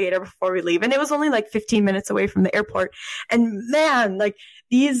see an alligator before we leave. And it was only 15 minutes away from the airport. And man,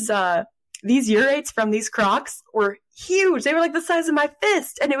 these urates from these Crocs were huge. They were the size of my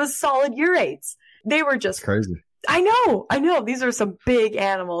fist, and it was solid urates. They were just crazy. I know. These are some big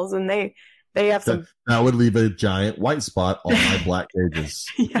animals, and they have some. That would leave a giant white spot on my black cages.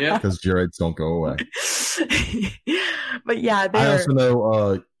 Yeah. Because urates don't go away. But yeah, I also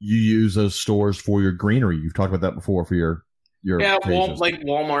know you use those stores for your greenery. You've talked about that before for your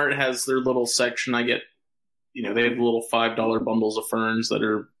Walmart has their little section. I get, they have little $5 bundles of ferns that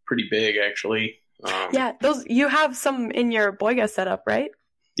are pretty big, actually. Yeah, those you have some in your Boiga setup, right?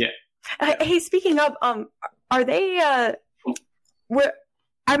 Yeah. Hey, speaking of, are they?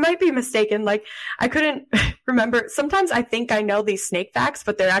 I might be mistaken. I couldn't remember. Sometimes I think I know these snake facts,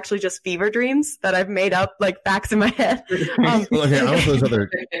 but they're actually just fever dreams that I've made up, facts in my head.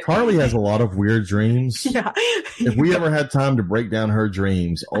 Carly has a lot of weird dreams. Yeah. If we ever had time to break down her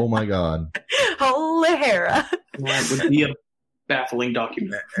dreams, oh my God. Holy Hera. That would be a baffling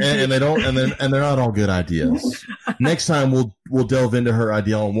document. And they don't, and they're not all good ideas. Next time we'll delve into her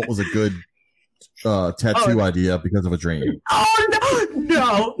idea on what was a good tattoo idea because of a dream.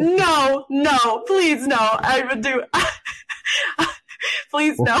 Oh no, please no. I would do.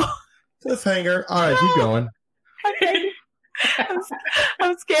 Please no. Cliffhanger. All right, keep going.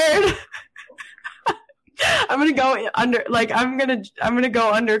 I'm scared. I'm gonna go under. I'm gonna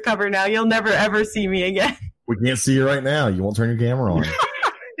go undercover now. You'll never ever see me again. We can't see you right now. You won't turn your camera on.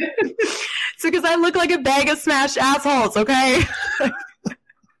 It's because I look like a bag of smashed assholes. Okay.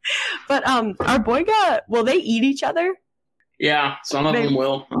 But our Boiga, will they eat each other? Yeah, some of them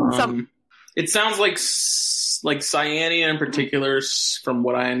will. It sounds like Cyanea in particular, from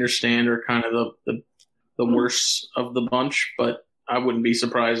what I understand, are kind of the worst of the bunch. But I wouldn't be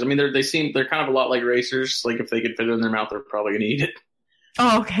surprised. I mean, they're kind of a lot like racers. If they could fit it in their mouth, they're probably going to eat it.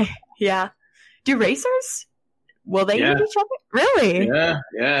 Oh, okay, yeah. Do racers? Will they eat each other? Really?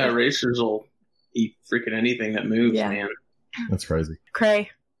 Yeah. Racers will eat freaking anything that moves, man. That's crazy. Cray.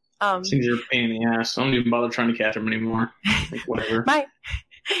 Things are a pain in the ass. I don't even bother trying to catch them anymore. Whatever. I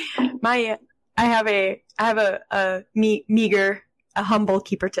have a meager, humble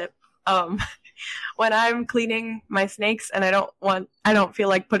keeper tip. When I'm cleaning my snakes and I don't feel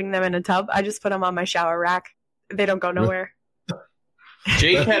like putting them in a tub, I just put them on my shower rack. They don't go nowhere.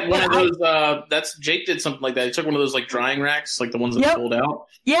 Jake had one of those. Jake did something like that. He took one of those drying racks, the ones that fold out.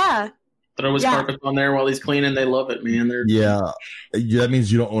 Yeah. Throw his carpet on there while he's cleaning. They love it, man. That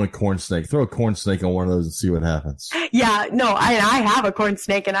means you don't own a corn snake. Throw a corn snake on one of those and see what happens. Yeah, no, I have a corn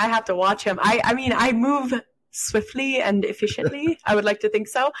snake and I have to watch him. I move swiftly and efficiently. I would like to think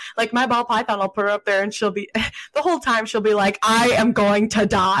so. My ball python, I'll put her up there and she'll be the whole time she'll be like, I am going to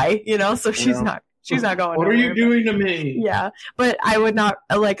die, so she's not going. What are you doing to me? Yeah, but I would not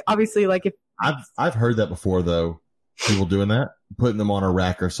obviously if I've heard that before though. People doing that, putting them on a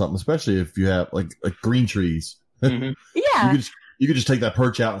rack or something, especially if you have like green trees. Mm-hmm. Yeah, you could just take that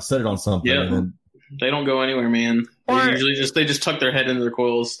perch out and set it on something. Yeah, and then... they don't go anywhere, man. They just tuck their head into their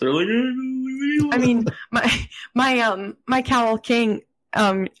coils. They're like, I mean, my Cowl King,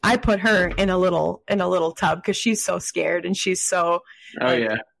 I put her in a little tub because she's so scared and she's so.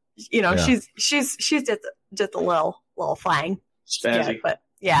 She's just a little flying. Spazzy. But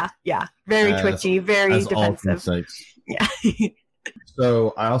yeah, very twitchy, very defensive. Yeah.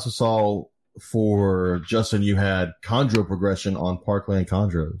 So I also saw for Justin, you had chondro progression on Parkland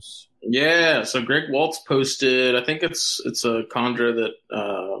Chondros. Yeah, so Greg Waltz posted. I think it's a chondro that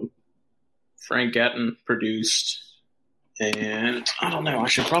Frank Gatton produced, and I don't know. I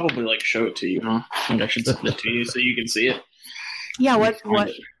should probably show it to you, huh? I think I should send it to you so you can see it. Yeah. What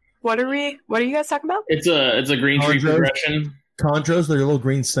are you guys talking about? It's a green tree progression. Chondros, they're little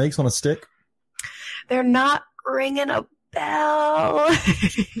green snakes on a stick. They're not ringing a bell.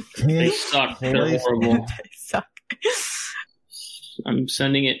 They suck. They're horrible. They suck. I'm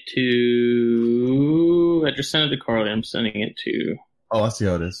sending it to. I just sent it to Carly. I'm sending it to. Oh, I see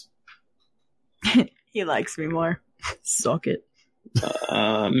how it is. He likes me more. Suck it.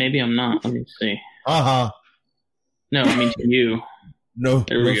 Maybe I'm not. Let me see. No, I mean to you. No.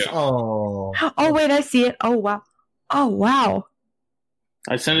 There we go. Oh wait, I see it. Oh wow.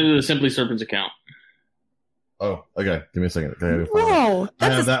 I sent it to the Simply Serpents account. Oh, okay. Give me a second. Whoa,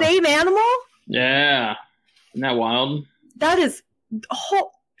 that's the same animal? Yeah. Isn't that wild? That is.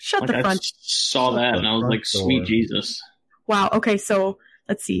 Shut the front. I saw that and I was like, sweet Jesus. Wow. Okay, so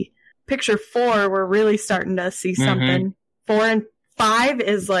let's see. Picture 4, we're really starting to see something. 4 and 5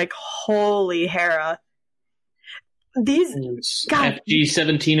 is like, holy Hera. These FG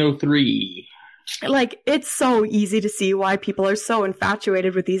 1703. Like, it's so easy to see why people are so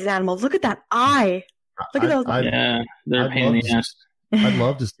infatuated with these animals. Look at that eye. Look at those. They're a pain in the ass. I'd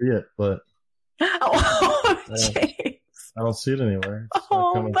love to see it, but James. I don't see it anywhere.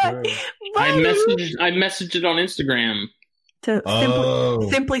 I messaged it on Instagram. To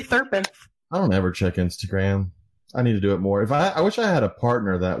Simply Serpent. I don't ever check Instagram. I need to do it more. I wish I had a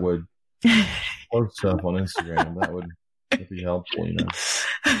partner that would post stuff on Instagram. That'd be helpful, you know.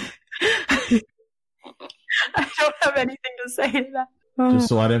 I don't have anything to say to that. Just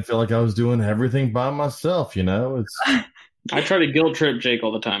so I didn't feel like I was doing everything by myself, you know. I try to guilt trip Jake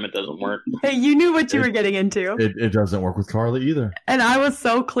all the time. It doesn't work. Hey, you knew what you were getting into. It doesn't work with Carly either. And I was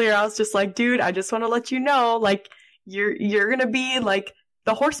so clear. I was just like, dude, I just want to let you know, like, you're gonna be like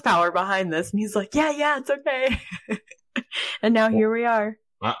the horsepower behind this. And he's like, yeah, it's okay. And now here we are.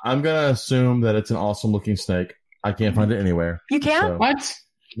 I'm gonna assume that it's an awesome looking snake. I can't find it anywhere. You can't? So. What?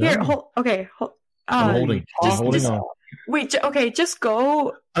 Here, no. I'm holding on. Wait, okay, just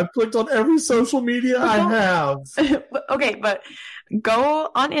go. I've clicked on every social media I have. Okay, but go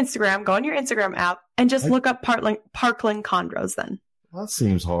on Instagram, go on your Instagram app, and just look up Parkland Chondros then. That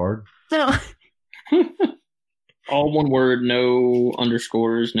seems hard. No. All one word, no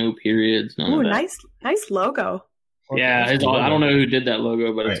underscores, no periods, none of that. Nice logo. Yeah, I don't know who did that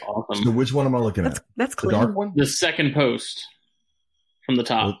logo, but it's awesome. So which one am I looking at? That's clean. The dark one? The second post from the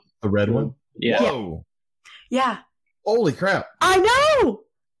top. The red one? Yeah. Whoa. Yeah. Holy crap. I know!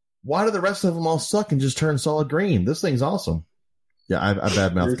 Why do the rest of them all suck and just turn solid green? This thing's awesome. Yeah, I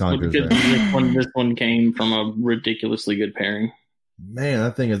badmouthed Conquerors there. This one came from a ridiculously good pairing. Man,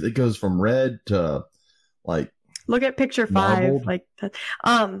 that thing it goes from red to like. Look at picture 5. Marbled. Like that.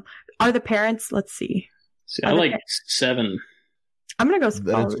 Are the parents? Let's see. I like 7. I'm gonna go.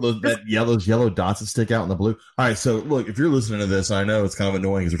 Those yellow dots that stick out in the blue. All right, so look, if you're listening to this, I know it's kind of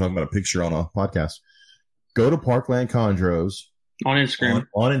annoying because we're talking about a picture on a podcast. Go to Parkland Chondros on Instagram.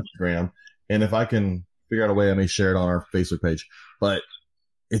 On Instagram, and if I can figure out a way, I may share it on our Facebook page. But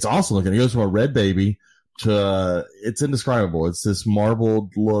it's awesome looking. It goes from a red baby to it's indescribable. It's this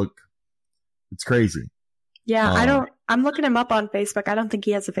marbled look. It's crazy. Yeah, I'm looking him up on Facebook. I don't think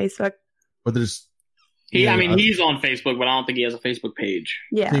he has a Facebook. But there's. He's on Facebook, but I don't think he has a Facebook page.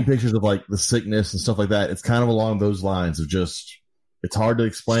 Yeah. Seeing pictures of like the sickness and stuff like that. It's kind of along those lines of just. It's hard to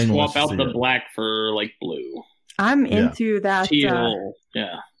explain. Swap out the black for like blue. I'm into that. Teal.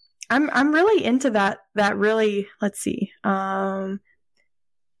 Yeah. I'm really into that. That really. Let's see. Yeah,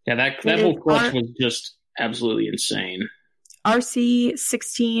 that whole clutch was just absolutely insane. RC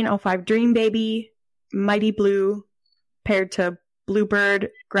 1605 Dream Baby, Mighty Blue, paired to Bluebird,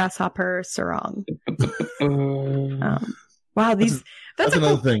 Grasshopper, Sarong. Wow, that's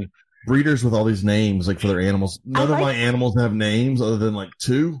another thing. Breeders with all these names, like for their animals. None of my animals have names other than like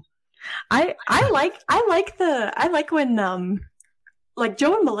 2. I like when like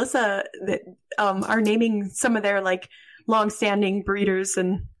Joe and Melissa are naming some of their like long-standing breeders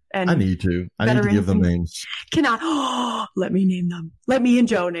and I need to give them names. Let me name them. Let me and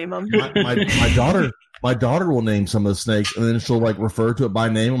Joe name them. My daughter will name some of the snakes, and then she'll like refer to it by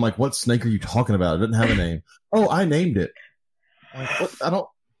name. I'm like, what snake are you talking about? It doesn't have a name. Oh, I named it. What? I don't.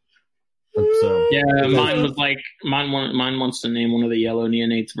 So yeah, mine was like mine wants to name one of the yellow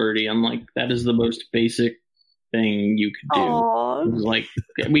neonates Verdi. I'm like, that is the most basic thing you could do. Aww. It was like,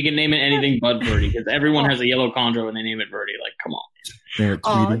 we can name it anything but Verdi because everyone has a yellow chondro and they name it Verdi. Like, come on.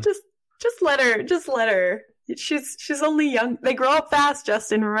 Oh, just let her. She's only young. They grow up fast,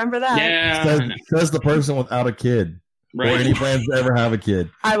 Justin. Remember that. Yeah. Says the person without a kid. Right. Or any plans to ever have a kid.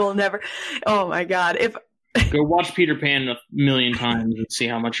 I will never. Oh my God. Go watch Peter Pan 1,000,000 times and see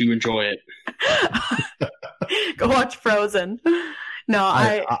how much you enjoy it. Go watch Frozen. No,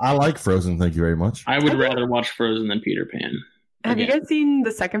 I like Frozen. Thank you very much. I would rather watch Frozen than Peter Pan. Have you guys seen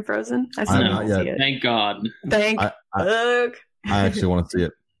the second Frozen? I've not yet. Thank God. I actually want to see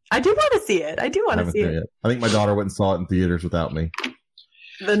it. I do want to see it. I see it. I think my daughter went and saw it in theaters without me.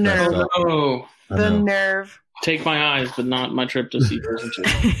 The nerve. Oh, the nerve. Take my eyes, but not my trip to see Frozen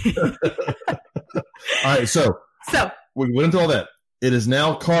 2. All right, so we went into all that. It is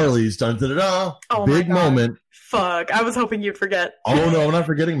now Carly's big moment. Fuck, I was hoping you'd forget. Oh no, I'm not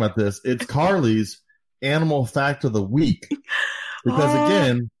forgetting about this. It's Carly's animal fact of the week. Because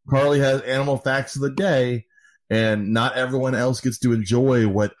again, Carly has animal facts of the day, and not everyone else gets to enjoy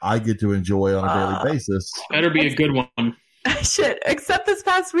what I get to enjoy on a daily basis. Better be a good one. Shit, except this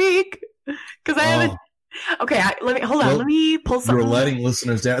past week. Because I haven't. Okay, let me pull something. You're letting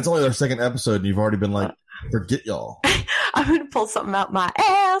listeners down. It's only their second episode, and you've already been like, forget y'all. I'm going to pull something out my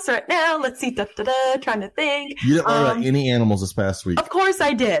ass right now. Let's see. Trying to think. You didn't learn about any animals this past week. Of course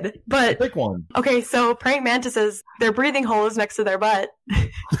I did, but pick one. Okay, so praying mantises, their breathing hole is next to their butt.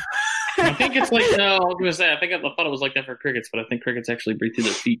 I think it's like, no, I was going to say, I thought it was like that for crickets, but I think crickets actually breathe through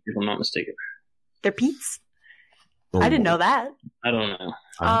their feet, if I'm not mistaken. Their peats? I didn't know that. I don't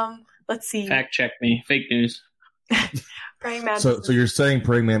know. Let's see. Fact check me. Fake news. Praying mantises. So you're saying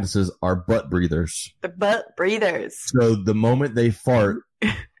praying mantises are butt breathers? The butt breathers. So the moment they fart,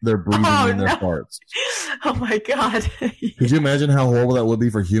 they're breathing in their farts. Oh my God. Could you imagine how horrible that would be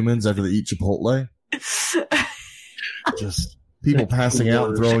for humans after they eat Chipotle? Just people passing out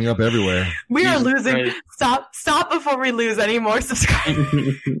and throwing up everywhere. We are losing. Right. Stop before we lose any more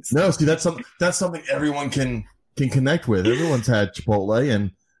subscribers. No, see, that's something everyone can connect with. Everyone's had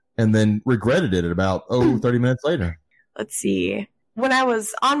Chipotle and then regretted it about 30 minutes later. Let's see. When I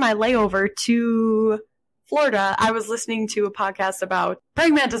was on my layover to Florida, I was listening to a podcast about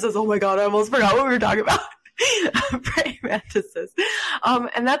praying mantises. Oh my God, I almost forgot what we were talking about. Praying mantises.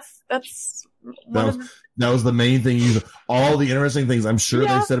 And that's that was the main thing. All the interesting things I'm sure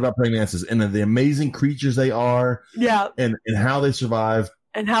they said about praying mantises and the amazing creatures they are. Yeah. And how they survive.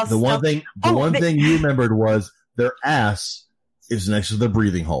 And how the one thing you remembered was their ass is next to the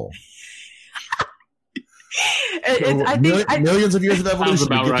breathing hole. Millions of years of evolution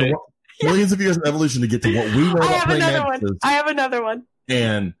millions of years of evolution to get to what we know about praying mantises. I have another one.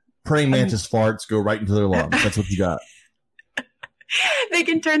 And praying mantis farts go right into their lungs. That's what you got. They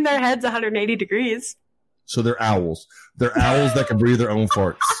can turn their heads 180 degrees. So they're owls. They're owls that can breathe their own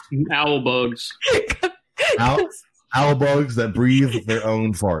farts. Owl bugs. Owl bugs that breathe their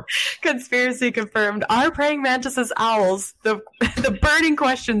own farts. Conspiracy confirmed. Are praying mantises owls? The burning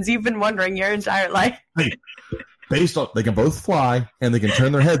questions you've been wondering your entire life. Hey, based on they can both fly and they can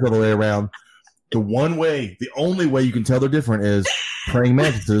turn their heads all the way around. The only way you can tell they're different is praying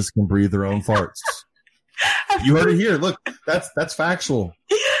mantises can breathe their own farts. You heard it here. Look, that's factual.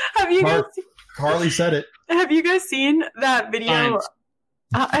 Carly said it. Have you guys seen that video?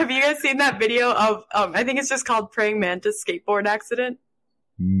 Have you guys seen that video of, I think it's just called Praying Mantis Skateboard Accident?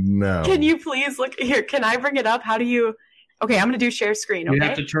 No. Can you please look here? Can I bring it up? How do you? Okay, I'm going to do share screen. Okay? You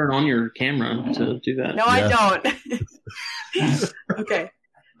have to turn on your camera to do that. No, I don't. Okay.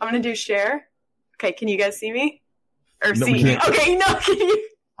 I'm going to do share. Okay, can you guys see me? Or see me? Okay, no, can you?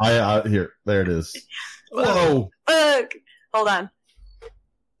 Here, there it is. Whoa. Look. Hold on.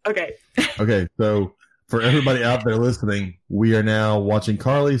 Okay. Okay, so for everybody out there listening, we are now watching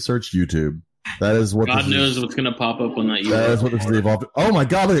Carly search YouTube. That is what God knows what's going to pop up on that YouTube. That is what this is evolved. Oh my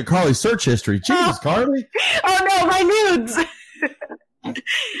God, look at Carly's search history. Jesus, Carly. Oh no, my nudes.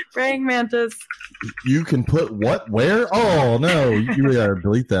 Praying mantis. You can put what? Where? Oh no, you really gotta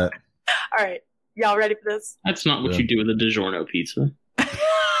delete that. All right. Y'all ready for this? That's not what you do with a DiGiorno pizza.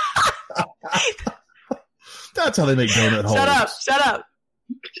 That's how they make donut holes. Shut up.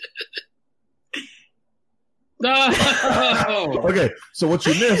 No. Okay, so what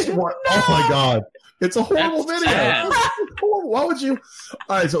you missed? Oh my God, it's a horrible video. Why would you?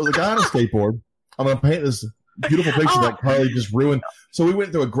 All right, so it was a guy on a skateboard. I'm gonna paint this beautiful picture that Carly just ruined. So we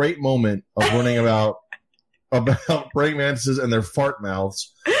went through a great moment of learning about praying mantises and their fart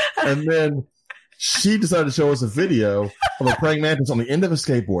mouths, and then she decided to show us a video of a praying mantis on the end of a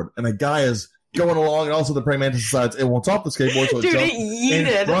skateboard, and a guy is going along, and also the praying mantis decides it wants off the skateboard, so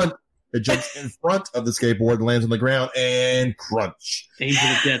it jumps in front of the skateboard and lands on the ground, and crunch. Angel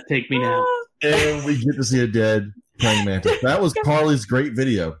of death, take me now. And we get to see a dead praying mantis. That was Carly's great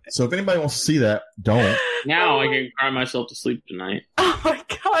video. So if anybody wants to see that, don't. Now I can cry myself to sleep tonight. Oh my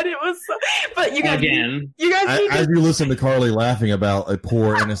god, it was so... But you guys again. As you listen to Carly laughing about a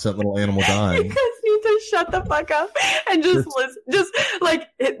poor innocent little animal dying. You guys need to shut the fuck up and just listen. Just like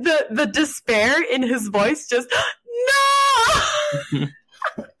the despair in his voice, just no.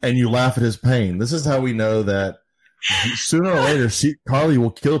 And you laugh at his pain. This is how we know that sooner or later, Carly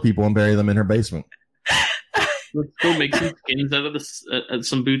will kill people and bury them in her basement. Let's go make some skins out of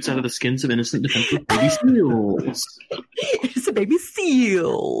some boots out of the skins of innocent defenseless baby seals. It's a baby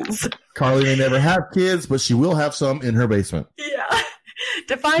seals. Carly may never have kids, but she will have some in her basement. Yeah.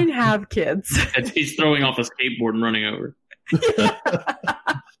 Define have kids. He's throwing off a skateboard and running over.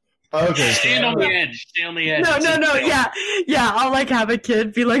 Okay. Stand on the edge. Stay on the edge. No. Yeah. I'll have a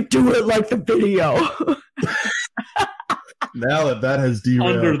kid be like, do it like the video. Now that has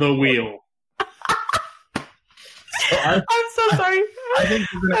derailed. Under the wheel. I'm so sorry. I think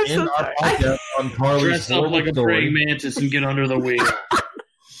we're going to end our podcast on Carly's dress up like a praying mantis and get under the wheel.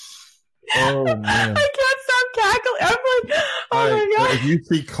 Oh, man. I can't stop cackling. I'm like, oh my god. So if you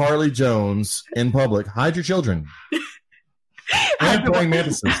see Carly Jones in public, hide your children. And praying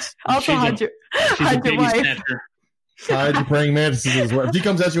mantises. Also, hide your wife. Snatcher. Hide your praying mantises as well. If she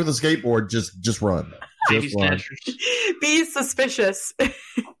comes at you with a skateboard, just run. Just run. Be suspicious.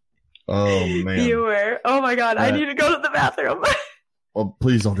 Oh, man. You were. Oh, my God. I need to go to the bathroom. Well,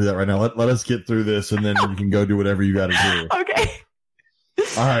 please don't do that right now. Let us get through this, and then you can go do whatever you got to do. Okay.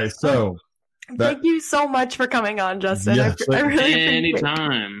 All right, so. Thank you so much for coming on, Justin. Yes, I really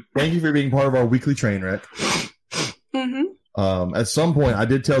anytime. Thank you for being part of our weekly train wreck. Mm-hmm. At some point, I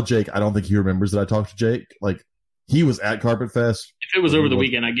did tell Jake, I don't think he remembers that I talked to Jake. He was at Carpet Fest. If it was over the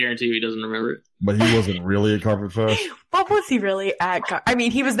weekend, I guarantee you he doesn't remember it. But he wasn't really at Carpet Fest. What was he really at?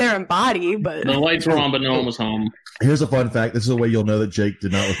 He was there in body, but... The lights were on, but no one was home. Here's a fun fact. This is the way you'll know that Jake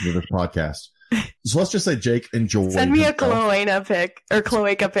did not listen to this podcast. So let's just say Jake enjoyed Send me a cloaca pic. Or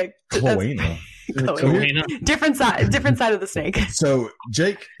cloaca pic. Cloaca. Different side of the snake. So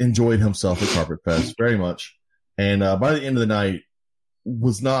Jake enjoyed himself at Carpet Fest very much. And by the end of the night,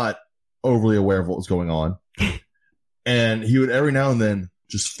 was not overly aware of what was going on. And he would every now and then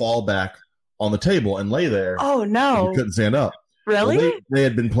just fall back on the table and lay there. Oh, no. He couldn't stand up. Really? Well, they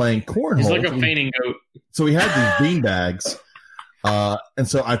had been playing cornhole. He's like a fainting goat. So he had these bean bags. And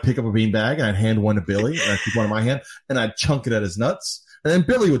so I'd pick up a bean bag and I'd hand one to Billy and I'd keep one in my hand and I'd chunk it at his nuts. And then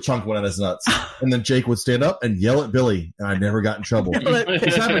Billy would chunk one at his nuts. And then Jake would stand up and yell at Billy. And I never got in trouble.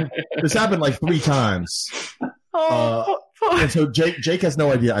 This happened like 3 times. And so Jake has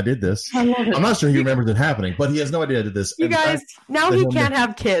no idea I did this. I love it. I'm not sure he remembers it happening, but he has no idea I did this. You guys, now he can't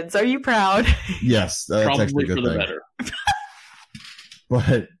have kids. Are you proud? Yes, that's probably actually a good for the thing. better.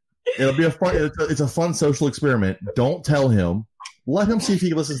 But it'll be a fun. It's a fun social experiment. Don't tell him. Let him see if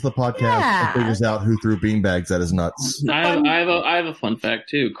he listens to the podcast and figures out who threw beanbags at his nuts. I have a fun fact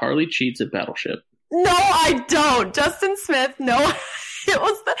too. Carly cheats at Battleship. No, I don't. Justin Smith. No, it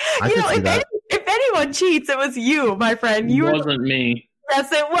was the. If anyone cheats, it was you, my friend. It wasn't me.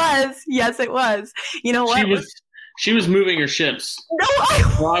 Yes, it was. Yes, it was. You know what? She was moving her ships. No,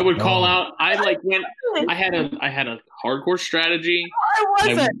 I would call out. I had a hardcore strategy. I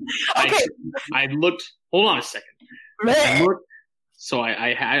wasn't. Okay. I looked. Hold on a second. I looked. So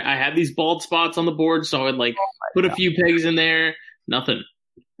I had these bald spots on the board. So I would put a few pegs in there. Nothing.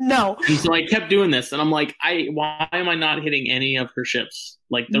 No. And so I kept doing this, and I'm like, why am I not hitting any of her ships?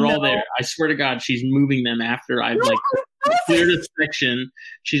 They're all there. I swear to God, she's moving them after I've cleared a section.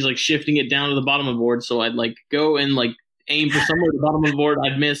 She's shifting it down to the bottom of the board. So I'd go and aim for somewhere at the bottom of the board.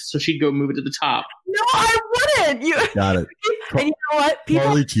 I'd miss, so she'd go move it to the top. No, I wouldn't. You got it. And you know what?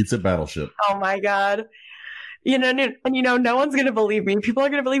 Carly cheats at Battleship. Oh my God. No one's gonna believe me. People are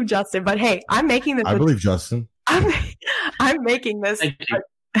gonna believe Justin. But hey, I'm making this. I believe Justin. I'm making this. Thank you.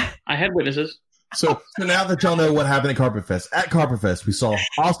 I had witnesses. So now that y'all know what happened at Carpet Fest, we saw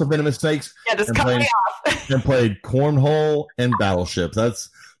awesome venomous snakes just cut me off. And played cornhole and Battleship.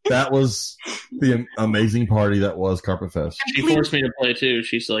 That was the amazing party that was Carpet Fest. She forced me to play too.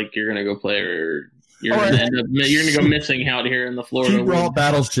 She's like, "You're gonna go play, or you're gonna go missing out here in the Florida." She brought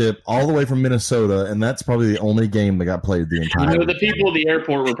Battleship all the way from Minnesota, and that's probably the only game that got played the entire. The people at the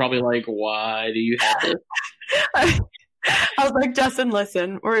airport were probably like, "Why do you have this?" I was like, Justin,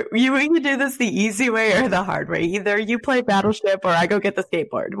 listen, we can do this the easy way or the hard way. Either you play Battleship or I go get the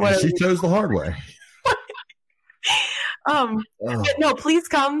skateboard. She chose the hard way. No, please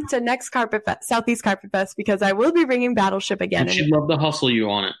come to next Carpet Fest, Southeast Carpet Fest, because I will be bringing Battleship again. And she'd love to hustle you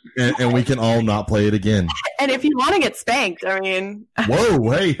on it. And we can all not play it again. And if you want to get spanked, I mean...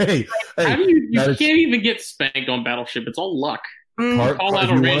 Whoa, hey. How do you can't even get spanked on Battleship. It's all luck. Call out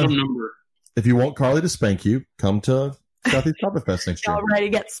a random number. If you want Carly to spank you, come to Southeast Carpet Fest next year. Y'all ready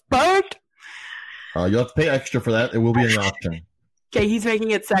to get spanked? You'll have to pay extra for that. It will be an option. Okay, he's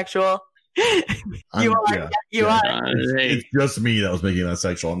making it sexual. You are. It's just me that was making that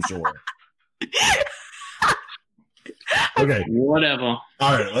sexual, I'm sure. Okay. Whatever. All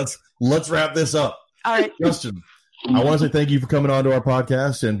right, let's wrap this up. All right. Justin, I want to say thank you for coming on to our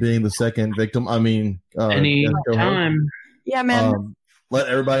podcast and being the second victim. Any time. Yeah, man. Let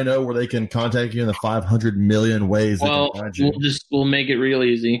everybody know where they can contact you in the 500 million ways they can find you. We'll make it real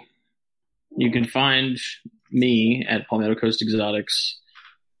easy. You can find me at Palmetto Coast Exotics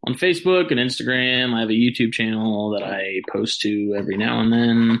on Facebook and Instagram. I have a YouTube channel that I post to every now and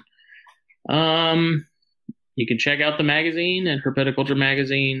then. You can check out the magazine at Herpetoculture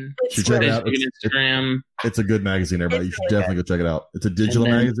Magazine. Check it out. Instagram. It's a like magazine, everybody. You should definitely go check it out. It's a digital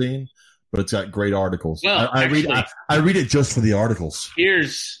magazine, but it's got great articles. Well, I read it just for the articles.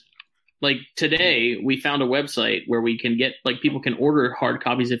 Here's today we found a website where we can get people can order hard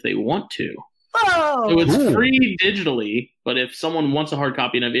copies if they want to. Oh, so it's free digitally, but if someone wants a hard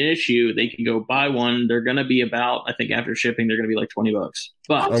copy of an issue, they can go buy one. They're going to be about, I think after shipping, they're going to be like $20.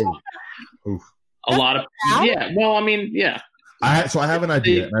 But a lot of yeah. I have an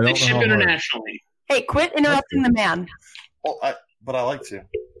idea. They ship internationally. Hey, quit interrupting the man. Well, but I like to.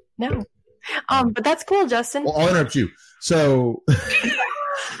 No, but that's cool, Justin. Well, I'll interrupt you. So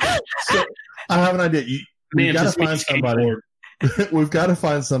I have an idea. We've got to find somebody. We've got to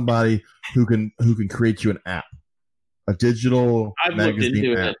find somebody who can create you an app, a digital magazine looked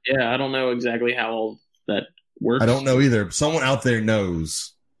into app. it. Yeah, I don't know exactly how all that works. I don't know either. Someone out there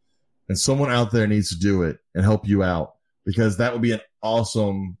knows, and someone out there needs to do it and help you out, because that would be an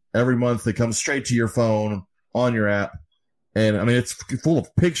awesome. Every month it comes straight to your phone on your app, and it's full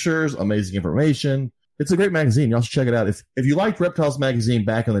of pictures, amazing information. It's a great magazine. Y'all should check it out. If you liked Reptiles magazine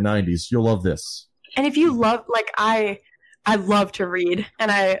back in the 90s, you'll love this. And if you love I love to read, and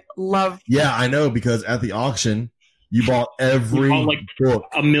I love... Yeah, I know, because at the auction, you bought every book.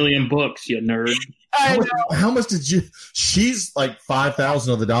 1 million books, you nerd. How much did you... She's like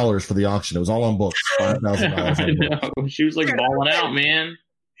 $5,000 of the dollars for the auction. It was all on books. $5,000 I know. She was balling out, man.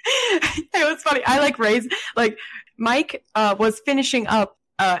 It was funny. I raised... Mike was finishing up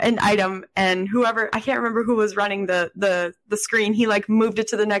an item, and whoever, I can't remember who was running the screen, he moved it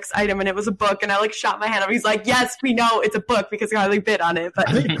to the next item, and it was a book, and I shot my hand up. He's like, yes, we know it's a book because Carly bid on it. But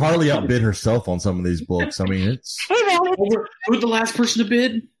I think Carly outbid herself on some of these books. It's... Hey, man. Who's the last person to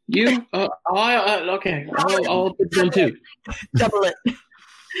bid? You? Okay. I'll bid them too. Double it.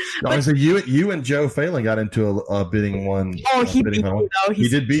 So you and Joe Phelan got into a bidding one. Oh, he beat me, though. He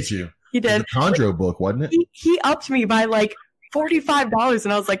did beat you. He did. It was a Chondro book, wasn't it? He upped me by $45,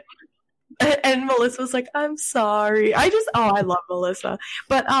 and I was like, and Melissa was like, I'm sorry. I love Melissa.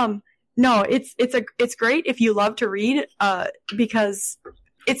 But no, it's great if you love to read, because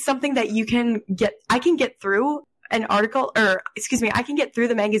it's something that I can get through an article, I can get through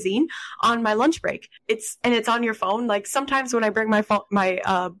the magazine on my lunch break. It's on your phone. Sometimes when I bring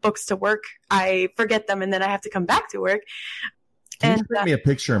my books to work, I forget them, and then I have to come back to work. Can you send me a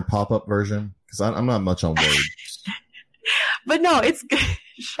picture and pop-up version? Because I'm not much on words. But no, it's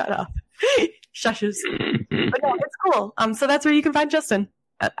shut up. Shushes. But no, it's cool. So that's where you can find Justin.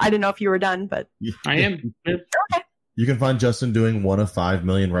 I didn't know if you were done, but I am. Okay. You can find Justin doing one of 5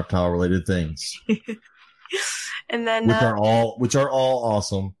 million reptile-related things. And then which are all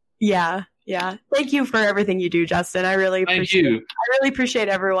awesome. Yeah. Thank you for everything you do, Justin. I really appreciate it. I really appreciate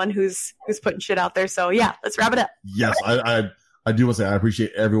everyone who's putting shit out there. So yeah, let's wrap it up. Yes, I do want to say I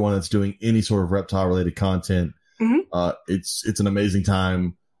appreciate everyone that's doing any sort of reptile-related content. Mm-hmm. It's an amazing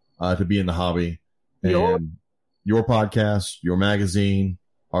time to be in the hobby, and your podcast, your magazine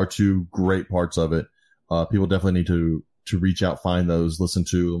are 2 great parts of it. People definitely need to reach out, find those, listen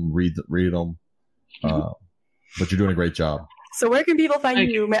to them, read them. But you're doing a great job. So where can people find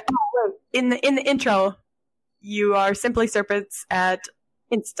you? In the intro, you are Simply Serpents at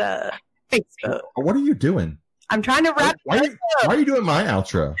Insta, Facebook. What are you doing? I'm trying to wrap. Why are you doing my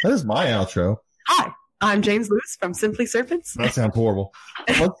outro? That is my outro. Hi. I'm James Luce from Simply Serpents. That sounds horrible.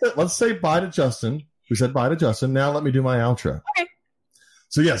 Let's say bye to Justin. We said bye to Justin. Now let me do my outro. Okay.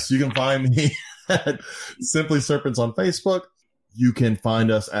 So yes, you can find me at Simply Serpents on Facebook. You can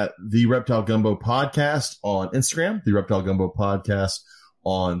find us at the Reptile Gumbo Podcast on Instagram, the Reptile Gumbo Podcast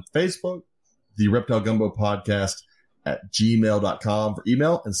on Facebook, the Reptile Gumbo Podcast at gmail.com for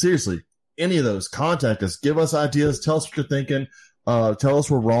email. And seriously, any of those, contact us, give us ideas, tell us what you're thinking, tell us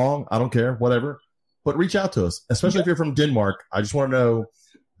we're wrong. I don't care, whatever. But reach out to us, especially if you're from Denmark. I just want to know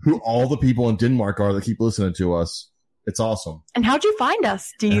who all the people in Denmark are that keep listening to us. It's awesome. And how'd you find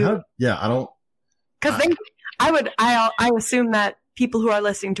us? Do you? I don't. Because I assume that people who are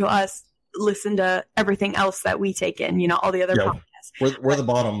listening to us listen to everything else that we take in. You know, all the other podcasts. We're the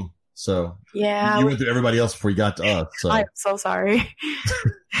bottom. So yeah, you went through everybody else before you got to us. So. I'm so sorry.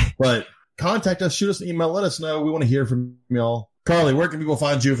 But contact us, shoot us an email, let us know. We want to hear from y'all. Carly, where can people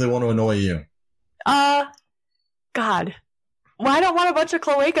find you if they want to annoy you? God. Well, I don't want a bunch of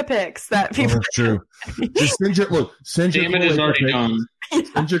cloaca pics that people. That's true. Just send your cloaca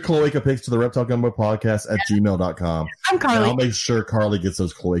pics. Send your cloaca pics to the Reptile Gumbo Podcast at gmail.com. I'm Carly. And I'll make sure Carly gets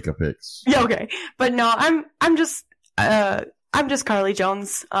those cloaca pics. Yeah, okay. But no, I'm just Carly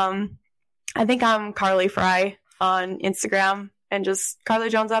Jones. I think I'm Carly Fry on Instagram and just Carly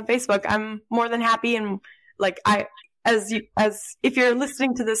Jones on Facebook. I'm more than happy, and as if you're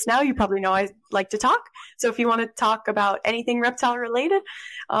listening to this now, you probably know I like to talk. So if you want to talk about anything reptile related,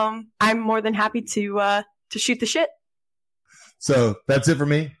 I'm more than happy to shoot the shit. So that's it for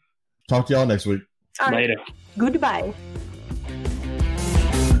me. Talk to y'all next week. All right. Later. Goodbye.